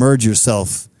 submerge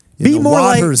yourself in Be the more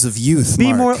like- waters of youth.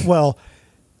 Be more Mark. well.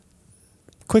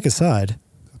 Quick aside.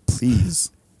 Please.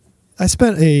 I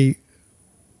spent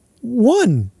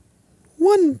one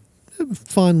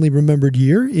fondly remembered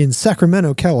year in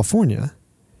Sacramento, California.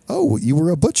 Oh, you were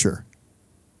a butcher.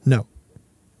 No.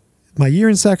 my year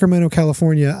in Sacramento,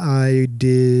 California, I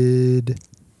did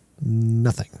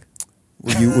nothing.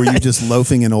 Were you just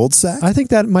loafing in Old Sac? I think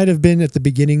that might have been at the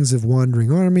beginnings of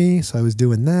Wandering Army, so I was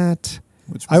doing that.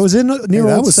 I was in near Old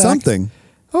Sac. That was something.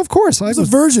 Oh, of course. It was a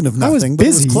version of nothing, but it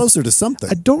was closer to something.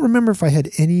 I don't remember if I had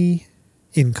any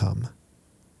income.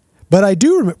 But I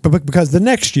do remember, because the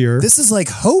next year... This is like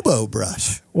Hobo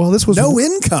Brush. Well, this was... No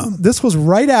income. This was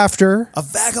right after... A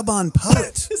vagabond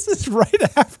poet. This is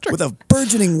right after... With a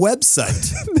burgeoning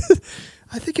website.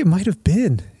 I think it might have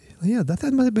been. Yeah, that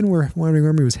might have been where Wandering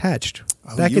Army was hatched.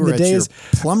 Oh, back in the days.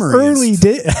 Plumber. Early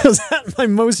days. I was at my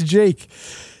most Jake.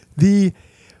 The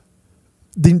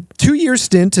 2-year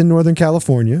stint in Northern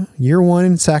California, year 1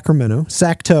 in Sacramento,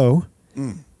 Sacto,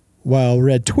 while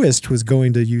Red Twist was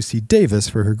going to UC Davis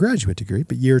for her graduate degree.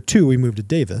 But year 2, we moved to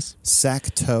Davis.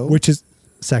 Sacto? Which is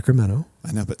Sacramento.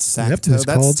 I know, but Sacto, yep,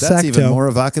 that's Sacto. Even more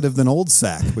evocative than Old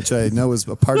Sac, which I know is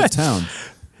a part of town.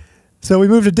 So we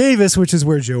moved to Davis, which is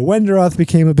where Joe Wenderoth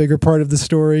became a bigger part of the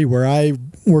story, where I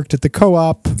worked at the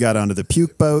co-op. Got onto the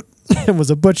puke boat. And was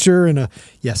a butcher and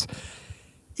yes.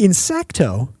 In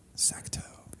Sacto.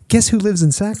 Guess who lives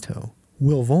in Sacto?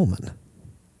 Will Volman.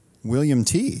 William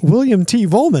T.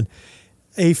 Volman,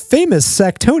 a famous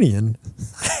Sactonian.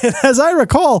 And as I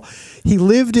recall, he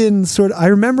lived in I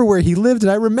remember where he lived,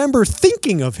 and I remember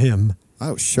thinking of him.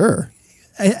 Oh, sure.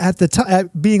 At the time,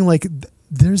 being like,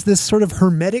 there's this sort of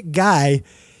hermetic guy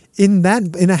in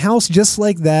a house just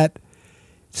like that,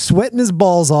 sweating his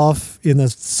balls off in the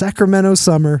Sacramento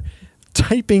summer,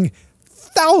 typing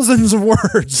thousands of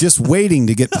words. Just waiting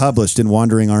to get published in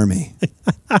Wandering Army.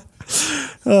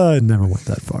 I never went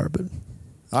that far, but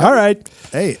all right.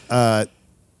 Hey, yeah.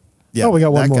 Oh, we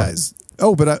got one more. Guy's.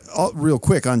 Oh, but real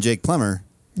quick on Jake Plummer.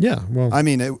 Yeah, well, I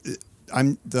mean,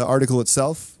 I'm the article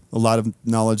itself. A lot of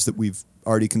knowledge that we've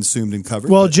already consumed and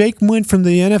covered. Well, Jake went from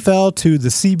the NFL to the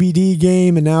CBD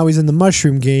game, and now he's in the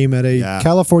mushroom game at a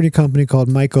California company called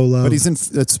Myco Love. But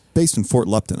it's based in Fort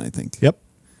Lupton, I think. Yep.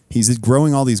 He's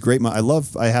growing all these great.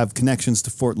 I have connections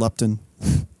to Fort Lupton.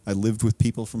 I lived with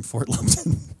people from Fort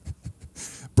Lupton.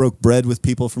 Broke bread with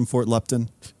people from Fort Lupton.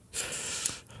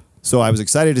 So I was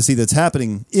excited to see that's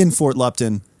happening in Fort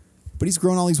Lupton. But he's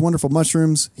growing all these wonderful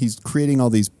mushrooms. He's creating all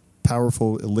these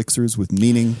powerful elixirs with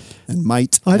meaning and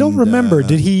might. I don't remember.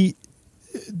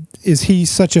 Is he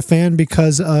such a fan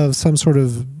because of some sort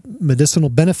of medicinal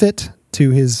benefit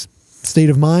to his state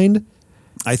of mind?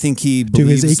 I think he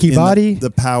believes to his achy body.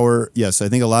 The power. Yes, I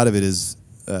think a lot of it is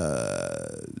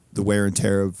the wear and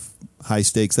tear of high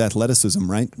stakes athleticism,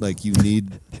 right? Like you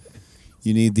need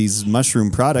these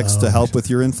mushroom products to help with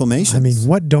your inflammation. I mean,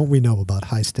 what don't we know about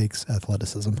high stakes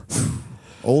athleticism?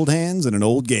 Old hands and an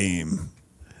old game.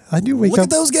 I do wake up. Look at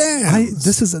those games.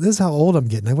 This is how old I'm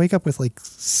getting. I wake up with like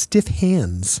stiff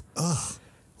hands. Ugh.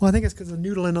 Well, I think it's because of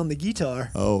noodling on the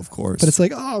guitar. Oh, of course. But it's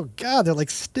like, oh God, they're like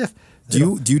stiff. Do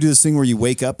you do this thing where you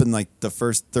wake up and like the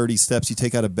first 30 steps you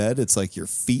take out of bed, it's like your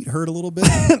feet hurt a little bit?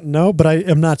 No, but I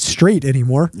am not straight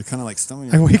anymore. You're kind of like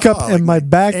stomach. I wake up and my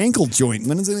back ankle joint.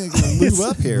 When is it going to move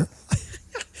up here?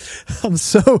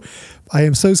 I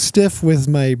am so stiff with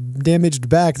my damaged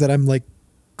back that I'm like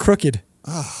crooked.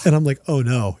 And I'm like, oh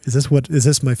no, is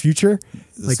this my future?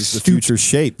 This like is the future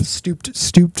shape.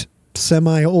 Stooped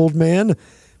semi-old man.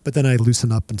 But then I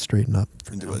loosen up and straighten up.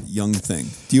 Into a young thing.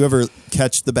 Do you ever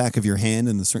catch the back of your hand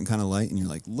in a certain kind of light and you're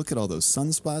like, look at all those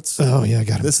sunspots? Oh yeah, I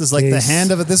got it. This is like the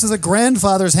hand of it. This is a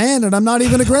grandfather's hand and I'm not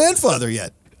even a grandfather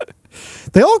yet.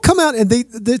 They all come out and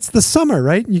it's the summer,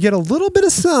 right? You get a little bit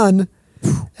of sun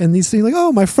and these things like,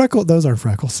 oh, my freckle. Those aren't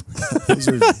freckles. Those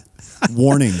are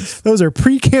warnings. Those are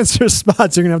precancerous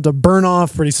spots you're going to have to burn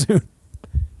off pretty soon.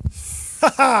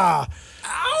 Ow!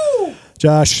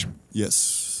 Josh.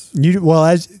 Yes.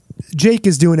 As Jake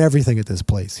is doing everything at this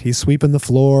place. He's sweeping the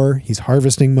floor. He's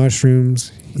harvesting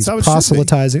mushrooms. He's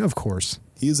proselytizing. Of course.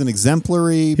 He's an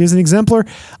exemplary. He's an exemplar.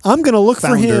 I'm going to look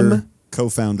for him.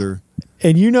 Co-founder.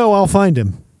 And I'll find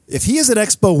him. If he is at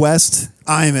Expo West,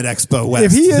 I'm at Expo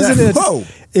West.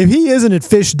 If he isn't at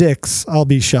Fish Dicks, I'll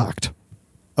be shocked.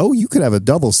 Oh, you could have a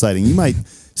double sighting. You might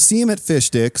see him at Fish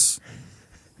Dicks,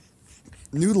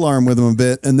 noodle arm with him a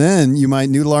bit, and then you might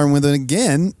noodle arm with him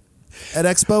again at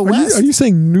Expo West. Are you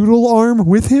saying noodle arm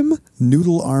with him?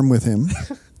 Noodle arm with him.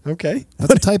 Okay.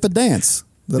 That's a type of dance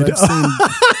that I've seen.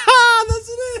 That's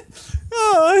it.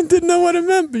 Oh, I didn't know what it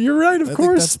meant, but you're right, of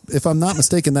course. If I'm not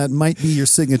mistaken, that might be your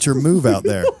signature move out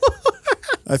there.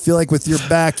 I feel like with your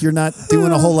back, you're not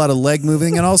doing a whole lot of leg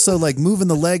moving. And also, like, moving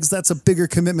the legs, that's a bigger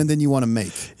commitment than you want to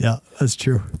make. Yeah, that's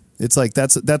true. It's like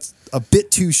that's a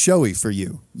bit too showy for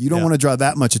you. You don't want to draw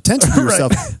that much attention to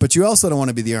yourself, but you also don't want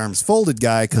to be the arms folded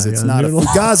guy because it's not a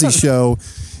Fugazi show.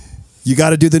 You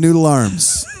got to do the noodle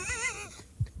arms.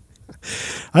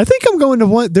 I think I'm going to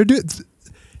one.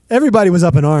 Everybody was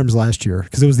up in arms last year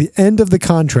because it was the end of the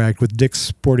contract with Dick's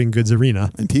Sporting Goods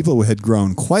Arena, and people had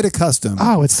grown quite accustomed.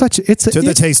 Oh, to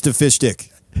the taste of fish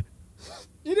dick.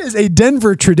 It is a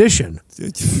Denver tradition.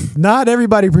 Not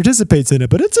everybody participates in it,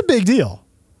 but it's a big deal.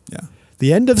 Yeah.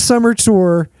 The end of summer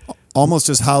tour. Almost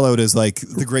as hollowed as like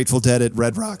the Grateful Dead at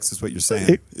Red Rocks is what you're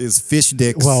saying. Is fish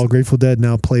dicks. Well, Grateful Dead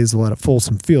now plays a lot of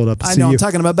Folsom Field up. I know. I'm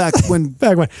talking about back when.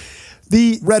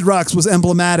 The Red Rocks was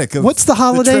emblematic of what's the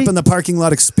holiday? The trip in the parking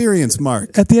lot experience,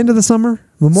 Mark. At the end of the summer?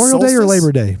 Memorial Day or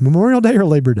Labor Day? Memorial Day or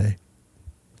Labor Day?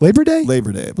 Labor Day?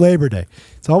 Labor Day. Labor Day.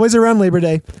 It's always around Labor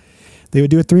Day. They would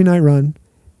do a 3-night run.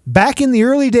 Back in the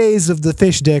early days of the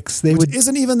Fish Dicks, Which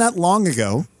isn't even that long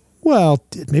ago. Well,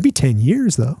 maybe 10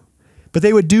 years though. But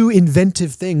they would do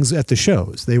inventive things at the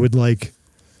shows. They would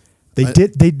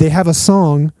they have a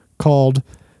song called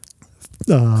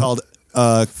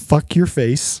Fuck Your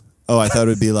Face. Oh, I thought it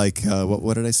would be like,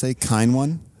 what did I say? Kind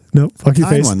One? No, Fuck Your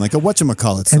Face. Kind One, like a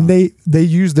whatchamacallit song. And they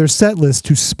used their set list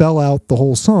to spell out the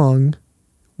whole song,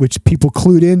 which people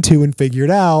clued into and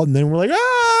figured out. And then we're like,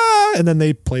 ah! And then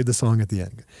they played the song at the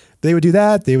end. They would do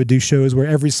that. They would do shows where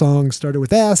every song started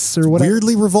with S or whatever.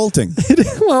 Weirdly revolting.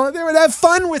 Well, they would have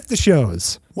fun with the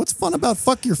shows. What's fun about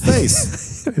Fuck Your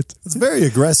Face? It's very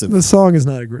aggressive. The song is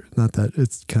not that.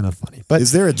 It's kind of funny. But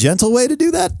is there a gentle way to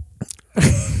do that?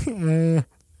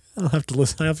 I'll have to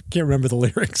listen. I can't remember the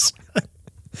lyrics.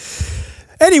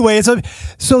 Anyway, so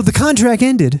the contract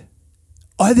ended.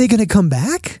 Are they going to come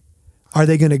back? Are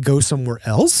they going to go somewhere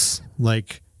else?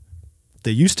 Like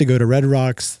they used to go to Red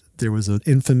Rocks. There was an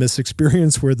infamous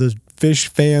experience where the Fish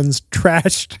fans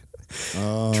trashed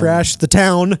the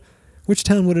town. Which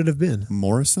town would it have been?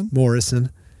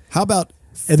 Morrison. How about?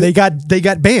 And they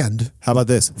got banned. How about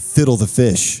this? Fiddle the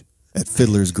Fish at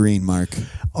Fiddler's Green, Mark.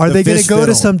 Are they going to go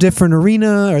to some different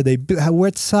arena? Are they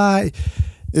what side?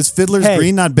 Is Fiddler's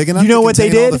Green not big enough? You know what they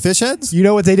did? All the fish heads? You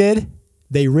know what they did?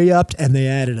 They re-upped and they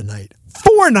added a night.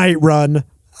 4-night run.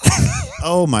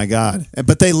 Oh my God!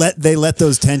 But they let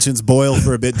those tensions boil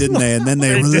for a bit, didn't they? And then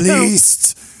they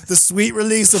released the sweet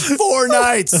release of 4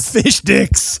 nights of Fish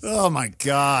Dicks. Oh my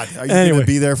God! Are you going to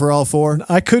be there for all 4?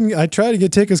 I couldn't. I tried to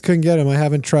get tickets, couldn't get them. I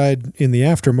haven't tried in the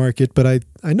aftermarket, but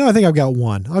I know. I think I've got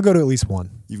one. I'll go to at least one.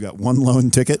 You've got one lone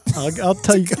ticket. I'll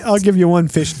tell you. I'll give you one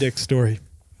Fish Dick story.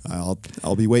 I'll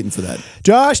be waiting for that.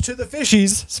 Josh, to the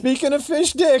fishies. Speaking of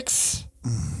Fish Dicks,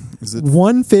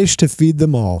 one fish to feed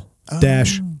them all.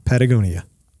 - Patagonia.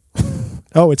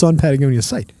 Oh, it's on Patagonia's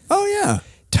site. Oh yeah.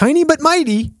 Tiny but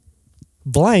mighty,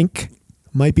 blank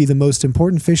might be the most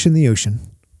important fish in the ocean.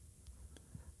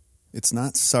 It's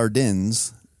not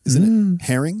sardines, isn't it?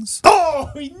 Herrings.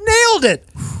 Oh, he nailed it.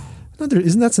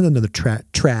 Isn't that another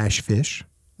trash fish?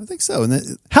 I think so.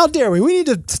 And how dare we? We need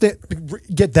to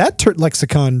get that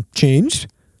lexicon changed.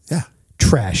 Yeah.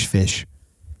 Trash fish.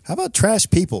 How about trash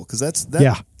people? Because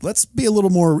yeah. Let's be a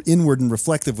little more inward and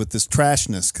reflective with this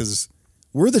trashness, because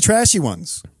we're the trashy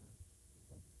ones.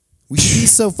 We should be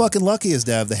so fucking lucky as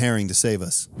to have the herring to save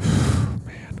us.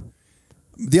 Man.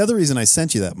 The other reason I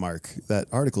sent you that, Mark, that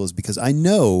article, is because I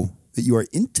know that you are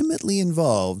intimately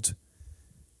involved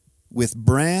with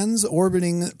brands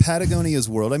orbiting Patagonia's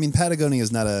world. I mean, Patagonia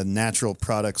is not a natural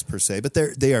products per se, but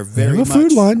they are very much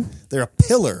food line. They're a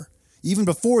pillar. Even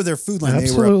before their food line,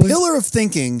 Absolutely. They were a pillar of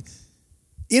thinking,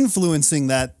 influencing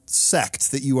that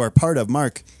sect that you are part of,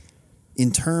 Mark, in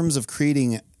terms of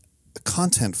creating a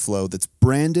content flow that's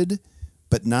branded,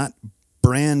 but not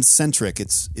brand-centric.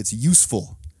 It's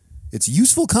useful. It's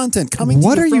useful content coming to you from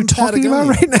What are you talking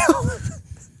Patagonia. About right now?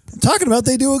 I'm talking about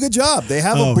they do a good job. They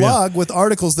have a blog with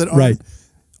articles that aren't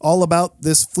all about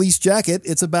this fleece jacket.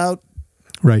 It's about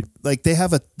like they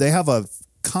have a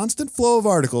constant flow of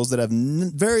articles that have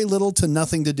very little to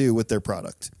nothing to do with their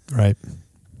product. Right.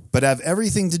 But have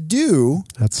everything to do.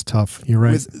 That's tough. You're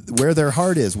right. With where their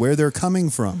heart is, where they're coming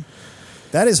from.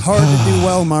 That is hard to do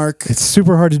well, Mark. It's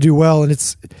super hard to do well,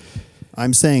 and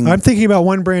I'm thinking about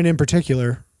one brand in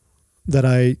particular that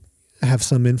I have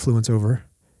some influence over,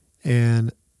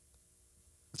 and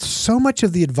so much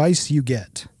of the advice you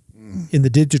get in the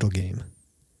digital game,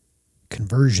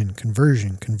 conversion.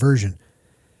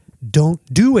 Don't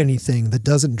do anything that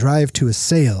doesn't drive to a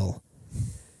sale.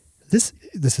 This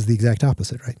is the exact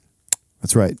opposite, right?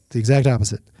 That's right. The exact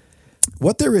opposite.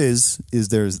 What there is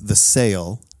there's the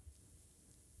sale,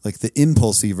 like the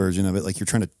impulsive version of it, like you're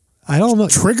trying to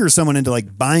trigger someone into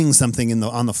like buying something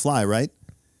on the fly, right?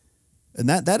 And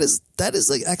that is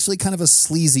like actually kind of a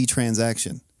sleazy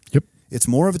transaction. Yep. It's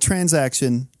more of a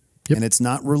transaction, and it's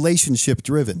not relationship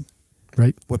driven.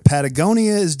 Right. What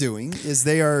Patagonia is doing is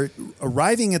they are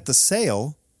arriving at the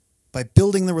sale by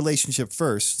building the relationship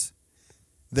first.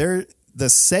 The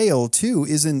sale, too,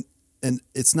 isn't, and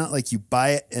it's not like you buy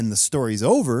it and the story's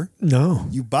over. No.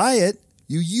 You buy it,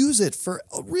 you use it for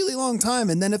a really long time,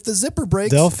 and then if the zipper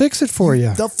breaks... They'll fix it for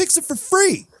you. They'll fix it for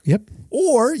free. Yep.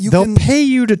 Or they'll pay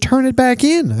you to turn it back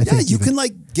in. I think you can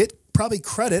get probably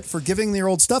credit for giving their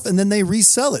old stuff, and then they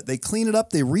resell it. They clean it up,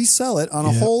 they resell it on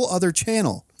a whole other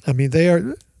channel. I mean, they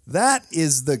are... That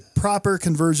is the proper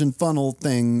conversion funnel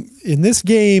thing. In this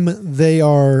game, they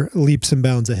are leaps and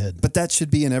bounds ahead. But that should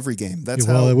be in every game. That's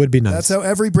well, it would be nice. That's how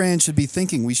every brand should be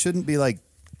thinking. We shouldn't be like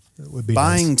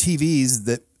buying TVs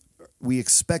that we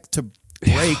expect to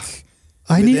break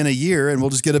within a year, and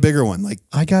we'll just get a bigger one. Like,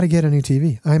 I got to get a new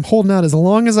TV. I'm holding out as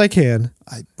long as I can.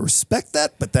 I respect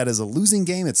that, but that is a losing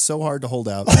game. It's so hard to hold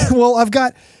out. Well,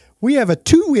 we have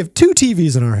two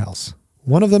TVs in our house.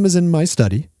 One of them is in my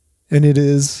study. And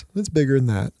it's bigger than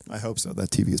that. I hope so. That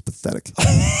TV is pathetic.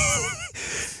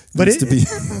 But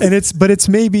it's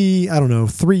maybe, I don't know,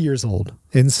 3 years old.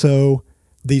 And so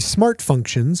the smart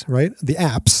functions, right? The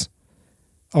apps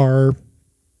are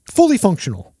fully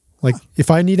functional. Like if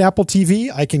I need Apple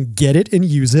TV, I can get it and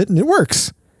use it and it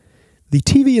works. The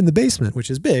TV in the basement, which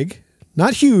is big,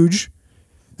 not huge.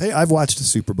 Hey, I've watched a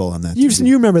Super Bowl on that TV.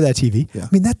 You remember that TV? Yeah. I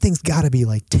mean, that thing's got to be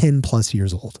like 10 plus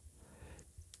years old.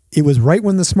 It was right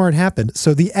when the smart happened.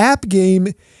 So the app game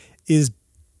is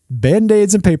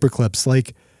Band-Aids and paper clips.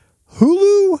 Like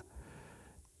Hulu.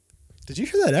 Did you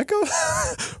hear that echo?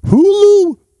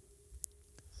 Hulu.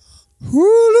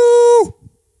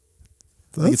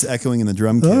 I think it's echoing in the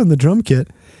drum kit. Oh, in the drum kit.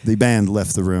 The band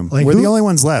left the room. Like We're the only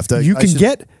ones left. Okay,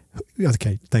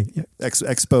 thank you.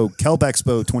 Kelp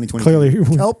Expo 2020. Clearly,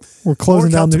 we're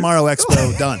closing down Tomorrow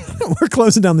Expo, done. We're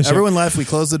closing down the show. Everyone left. We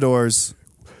closed the doors.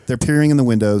 They're peering in the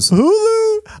windows.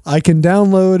 Hulu. I can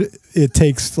download. It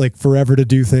takes like forever to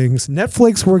do things.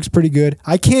 Netflix works pretty good.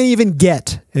 I can't even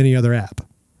get any other app.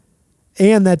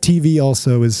 And that TV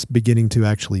also is beginning to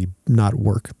actually not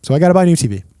work. So I got to buy a new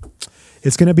TV.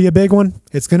 It's going to be a big one.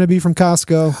 It's going to be from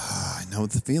Costco. I know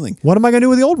the feeling. What am I going to do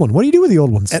with the old one? What do you do with the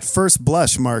old ones? At first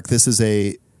blush, Mark, this is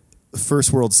a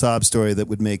first world sob story that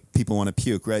would make people want to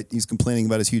puke, right? He's complaining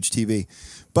about his huge TV.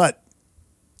 But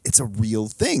it's a real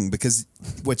thing because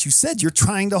what you said, you're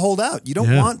trying to hold out. You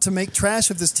don't want to make trash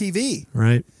of this TV.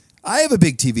 Right. I have a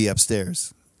big TV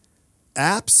upstairs.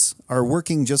 Apps are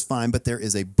working just fine, but there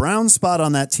is a brown spot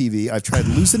on that TV. I've tried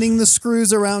loosening the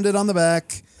screws around it on the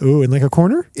back. Ooh, in like a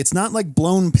corner? It's not like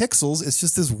blown pixels. It's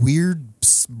just this weird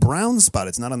brown spot.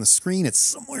 It's not on the screen. It's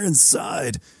somewhere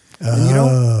inside. And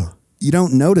you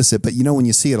don't notice it, but you know when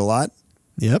you see it a lot?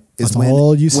 Yep. Is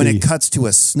when it cuts to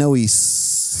a snowy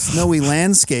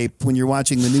landscape when you're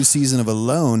watching the new season of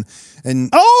Alone. And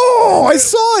I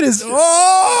saw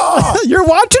it. You're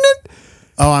watching it?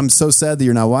 Oh, I'm so sad that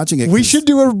you're not watching it. We should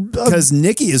do because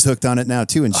Nikki is hooked on it now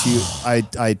too, and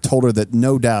I told her that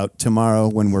no doubt tomorrow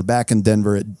when we're back in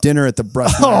Denver at dinner at the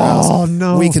Bruckner House,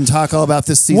 we can talk all about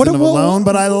this season of Alone.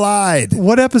 But I lied.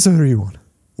 What episode are you on?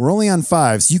 We're only on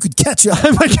 5, so you could catch up.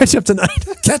 I might catch up tonight.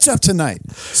 Catch up tonight.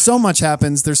 So much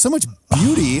happens. There's so much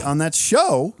beauty on that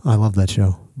show. I love that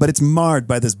show. But it's marred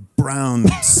by this brown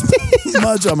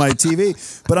smudge on my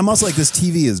TV. But I'm also like, this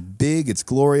TV is big. It's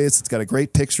glorious. It's got a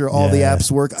great picture. All the apps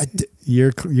work.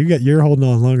 You're holding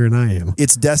on longer than I am.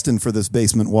 It's destined for this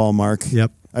basement wall, Mark.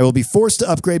 Yep. I will be forced to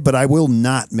upgrade, but I will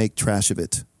not make trash of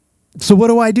it. So what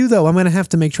do I do, though? I'm going to have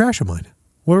to make trash of mine.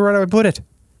 Where do I put it?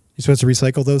 You're supposed to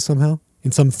recycle those somehow?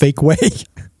 In some fake way?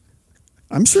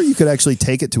 I'm sure you could actually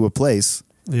take it to a place.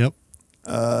 Yep.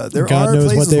 There are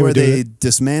places where they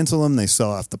dismantle them, they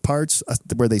sell off the parts,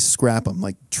 where they scrap them,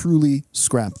 like truly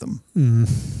scrap them. Mm.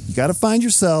 You got to find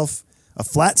yourself a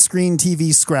flat screen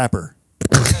TV scrapper.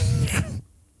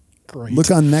 Great. Look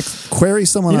on query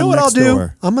someone on Nextdoor. You know what I'll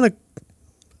do?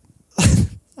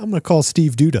 I'm gonna call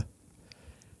Steve Duda,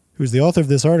 who's the author of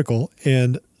this article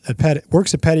and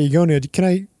works at Patagonia.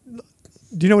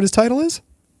 Do you know what his title is?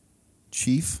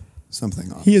 Chief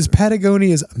something. Officer. He is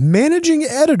Patagonia's managing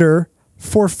editor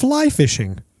for fly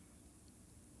fishing.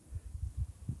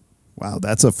 Wow,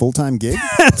 that's a full-time gig?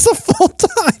 That's a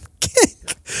full-time gig.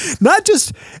 Not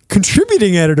just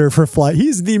contributing editor for fly.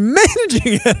 He's the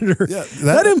managing editor. Yeah,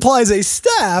 that implies a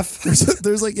staff.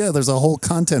 There's a whole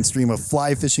content stream of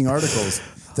fly fishing articles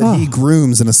that he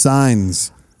grooms and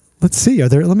assigns. Let's see.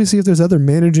 Let me see if there's other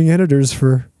managing editors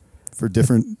for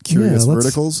different curious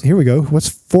verticals. Here we go. What's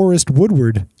Forrest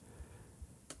Woodward?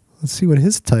 Let's see what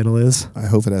his title is. I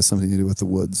hope it has something to do with the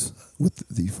woods, with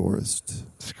the forest.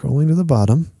 Scrolling to the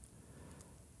bottom.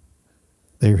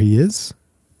 There he is.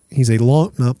 He's a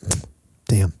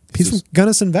damn. He's from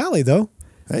Gunnison Valley, though.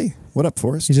 Hey, what up,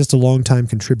 Forrest? He's just a longtime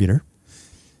contributor.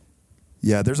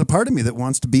 Yeah, there's a part of me that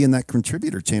wants to be in that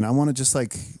contributor chain. I want to just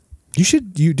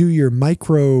You do your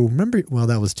micro. Remember? Well,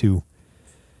 that was too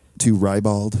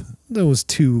ribald. That was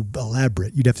too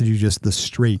elaborate. You'd have to do just the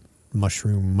straight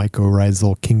mushroom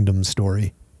mycorrhizal kingdom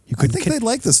story. I think they'd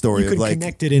like the story of like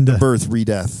connect it into birth,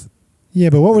 re-death. Yeah,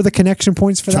 but what were the connection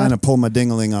points for Trying that? to pull my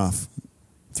ding-a-ling off,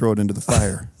 throw it into the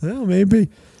fire. Well, maybe.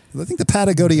 I think the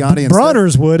Patagonia audience,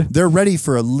 Bronner's would. They're ready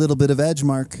for a little bit of edge,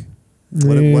 Mark.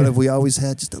 What have we always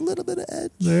had? Just a little bit of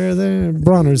edge. They're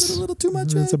Bronner's. A little too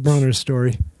much It's edge. a Bronner's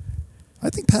story. I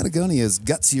think Patagonia is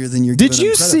gutsier than you're Did giving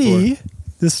you them credit see, for.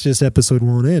 this just episode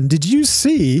won't end, did you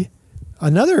see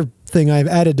another thing I've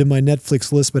added to my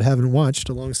Netflix list but haven't watched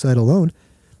alongside Alone?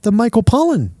 The Michael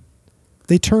Pollan.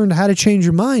 They turned How to Change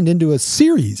Your Mind into a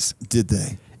series. Did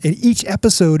they? And each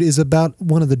episode is about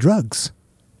one of the drugs.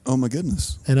 Oh, my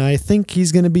goodness. And I think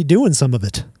he's going to be doing some of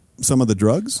it. Some of the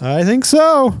drugs? I think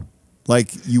so. Like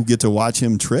you get to watch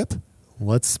him trip?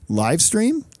 Let's Live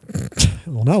stream?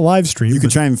 Well, not live stream. You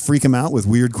could try and freak him out with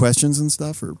weird questions and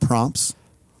stuff or prompts.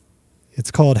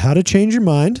 It's called How to Change Your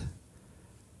Mind.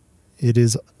 It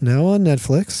is now on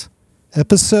Netflix.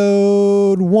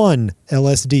 Episode 1,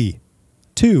 LSD.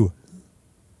 2,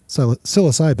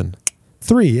 psilocybin.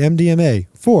 3, MDMA.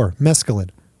 4, mescaline.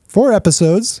 4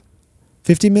 episodes,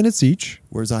 50 minutes each.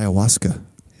 Where's ayahuasca?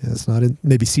 Yeah, it's not in,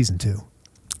 maybe season 2.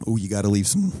 Oh, you got to leave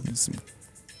some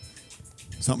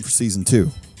something for season 2.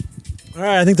 All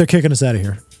right, I think they're kicking us out of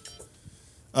here.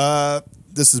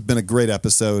 This has been a great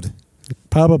episode.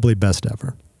 Probably best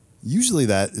ever. Usually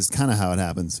that is kind of how it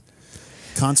happens.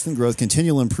 Constant growth,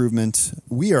 continual improvement.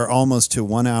 We are almost to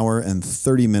 1 hour and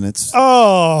 30 minutes.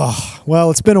 Oh,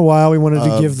 well, it's been a while. We wanted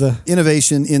to give the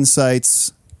innovation,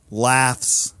 insights,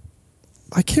 laughs,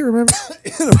 I can't remember.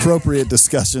 inappropriate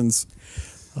discussions.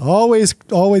 Always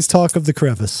talk of the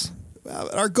crevice.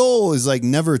 Our goal is like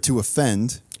never to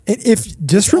offend. And if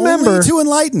just remember Only to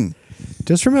enlighten.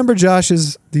 Just remember,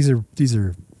 Josh's. These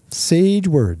are sage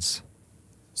words.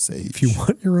 Sage. If you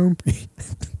want your own,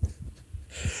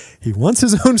 he wants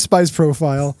his own spice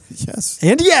profile. Yes.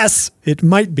 And yes, it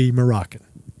might be Moroccan.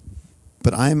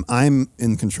 But I'm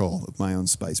in control of my own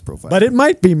spice profile. But it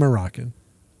might be Moroccan.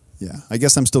 Yeah, I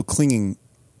guess I'm still clinging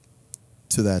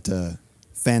to that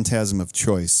phantasm of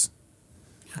choice.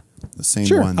 The same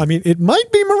Sure. one. I mean, it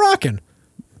might be Moroccan,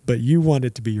 but you want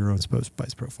it to be your own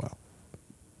spice profile.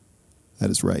 That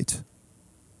is right.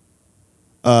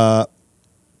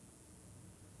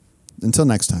 Until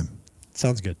next time.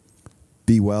 Sounds good.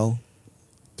 Be well.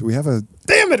 Do we have a...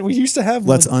 Damn it, we used to have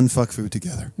Let's one. unfuck food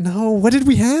together. No, what did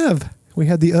we have? We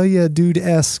had the yeah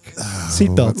dude-esque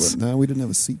seatbelts. No, we didn't have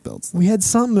a seatbelts. We had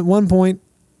something at one point.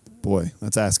 Boy,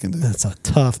 that's asking to... That's a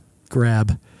tough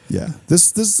grab. Yeah.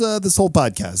 This whole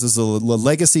podcast this is a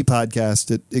legacy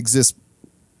podcast. It exists,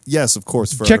 yes, of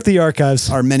course, for Check the archives.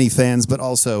 our many fans, but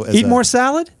also as Eat more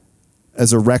salad?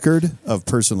 as a record of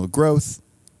personal growth,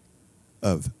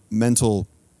 of mental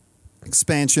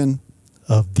expansion,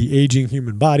 Of the aging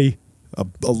human body. a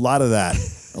lot of that.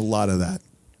 A lot of that.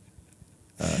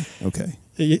 Okay.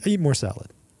 Eat more salad.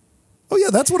 Oh, yeah,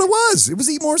 that's what it was. It was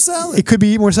eat more salad. It could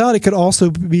be eat more salad. It could also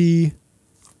be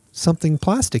something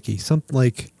plasticky. Something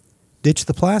like ditch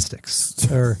the plastics.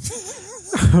 Or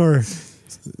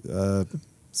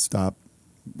Stop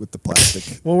with the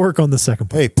plastic. we'll work on the second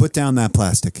part. Hey, put down that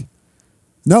plastic.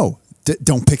 No,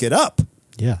 don't pick it up.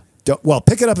 Yeah. Well,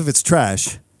 pick it up if it's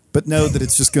trash, but know that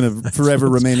it's just going to forever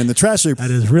remain in the trash heap. That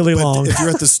is really But long. if you're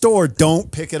at the store,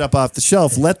 don't pick it up off the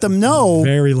shelf. Let them know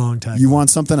Very long time. you want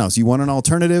something else. You want an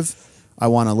alternative? I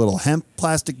want a little hemp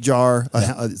plastic jar.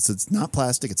 It's not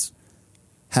plastic. It's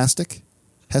Hastic.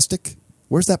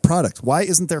 Where's that product? Why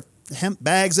isn't there hemp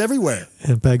bags everywhere?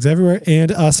 Hemp bags everywhere.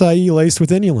 And acai laced with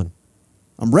inulin.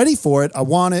 I'm ready for it. I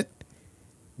want it.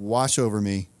 Wash over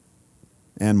me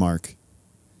and Mark.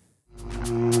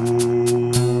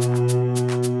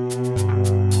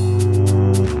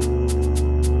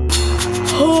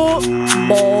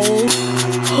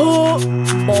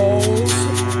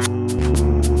 Balls.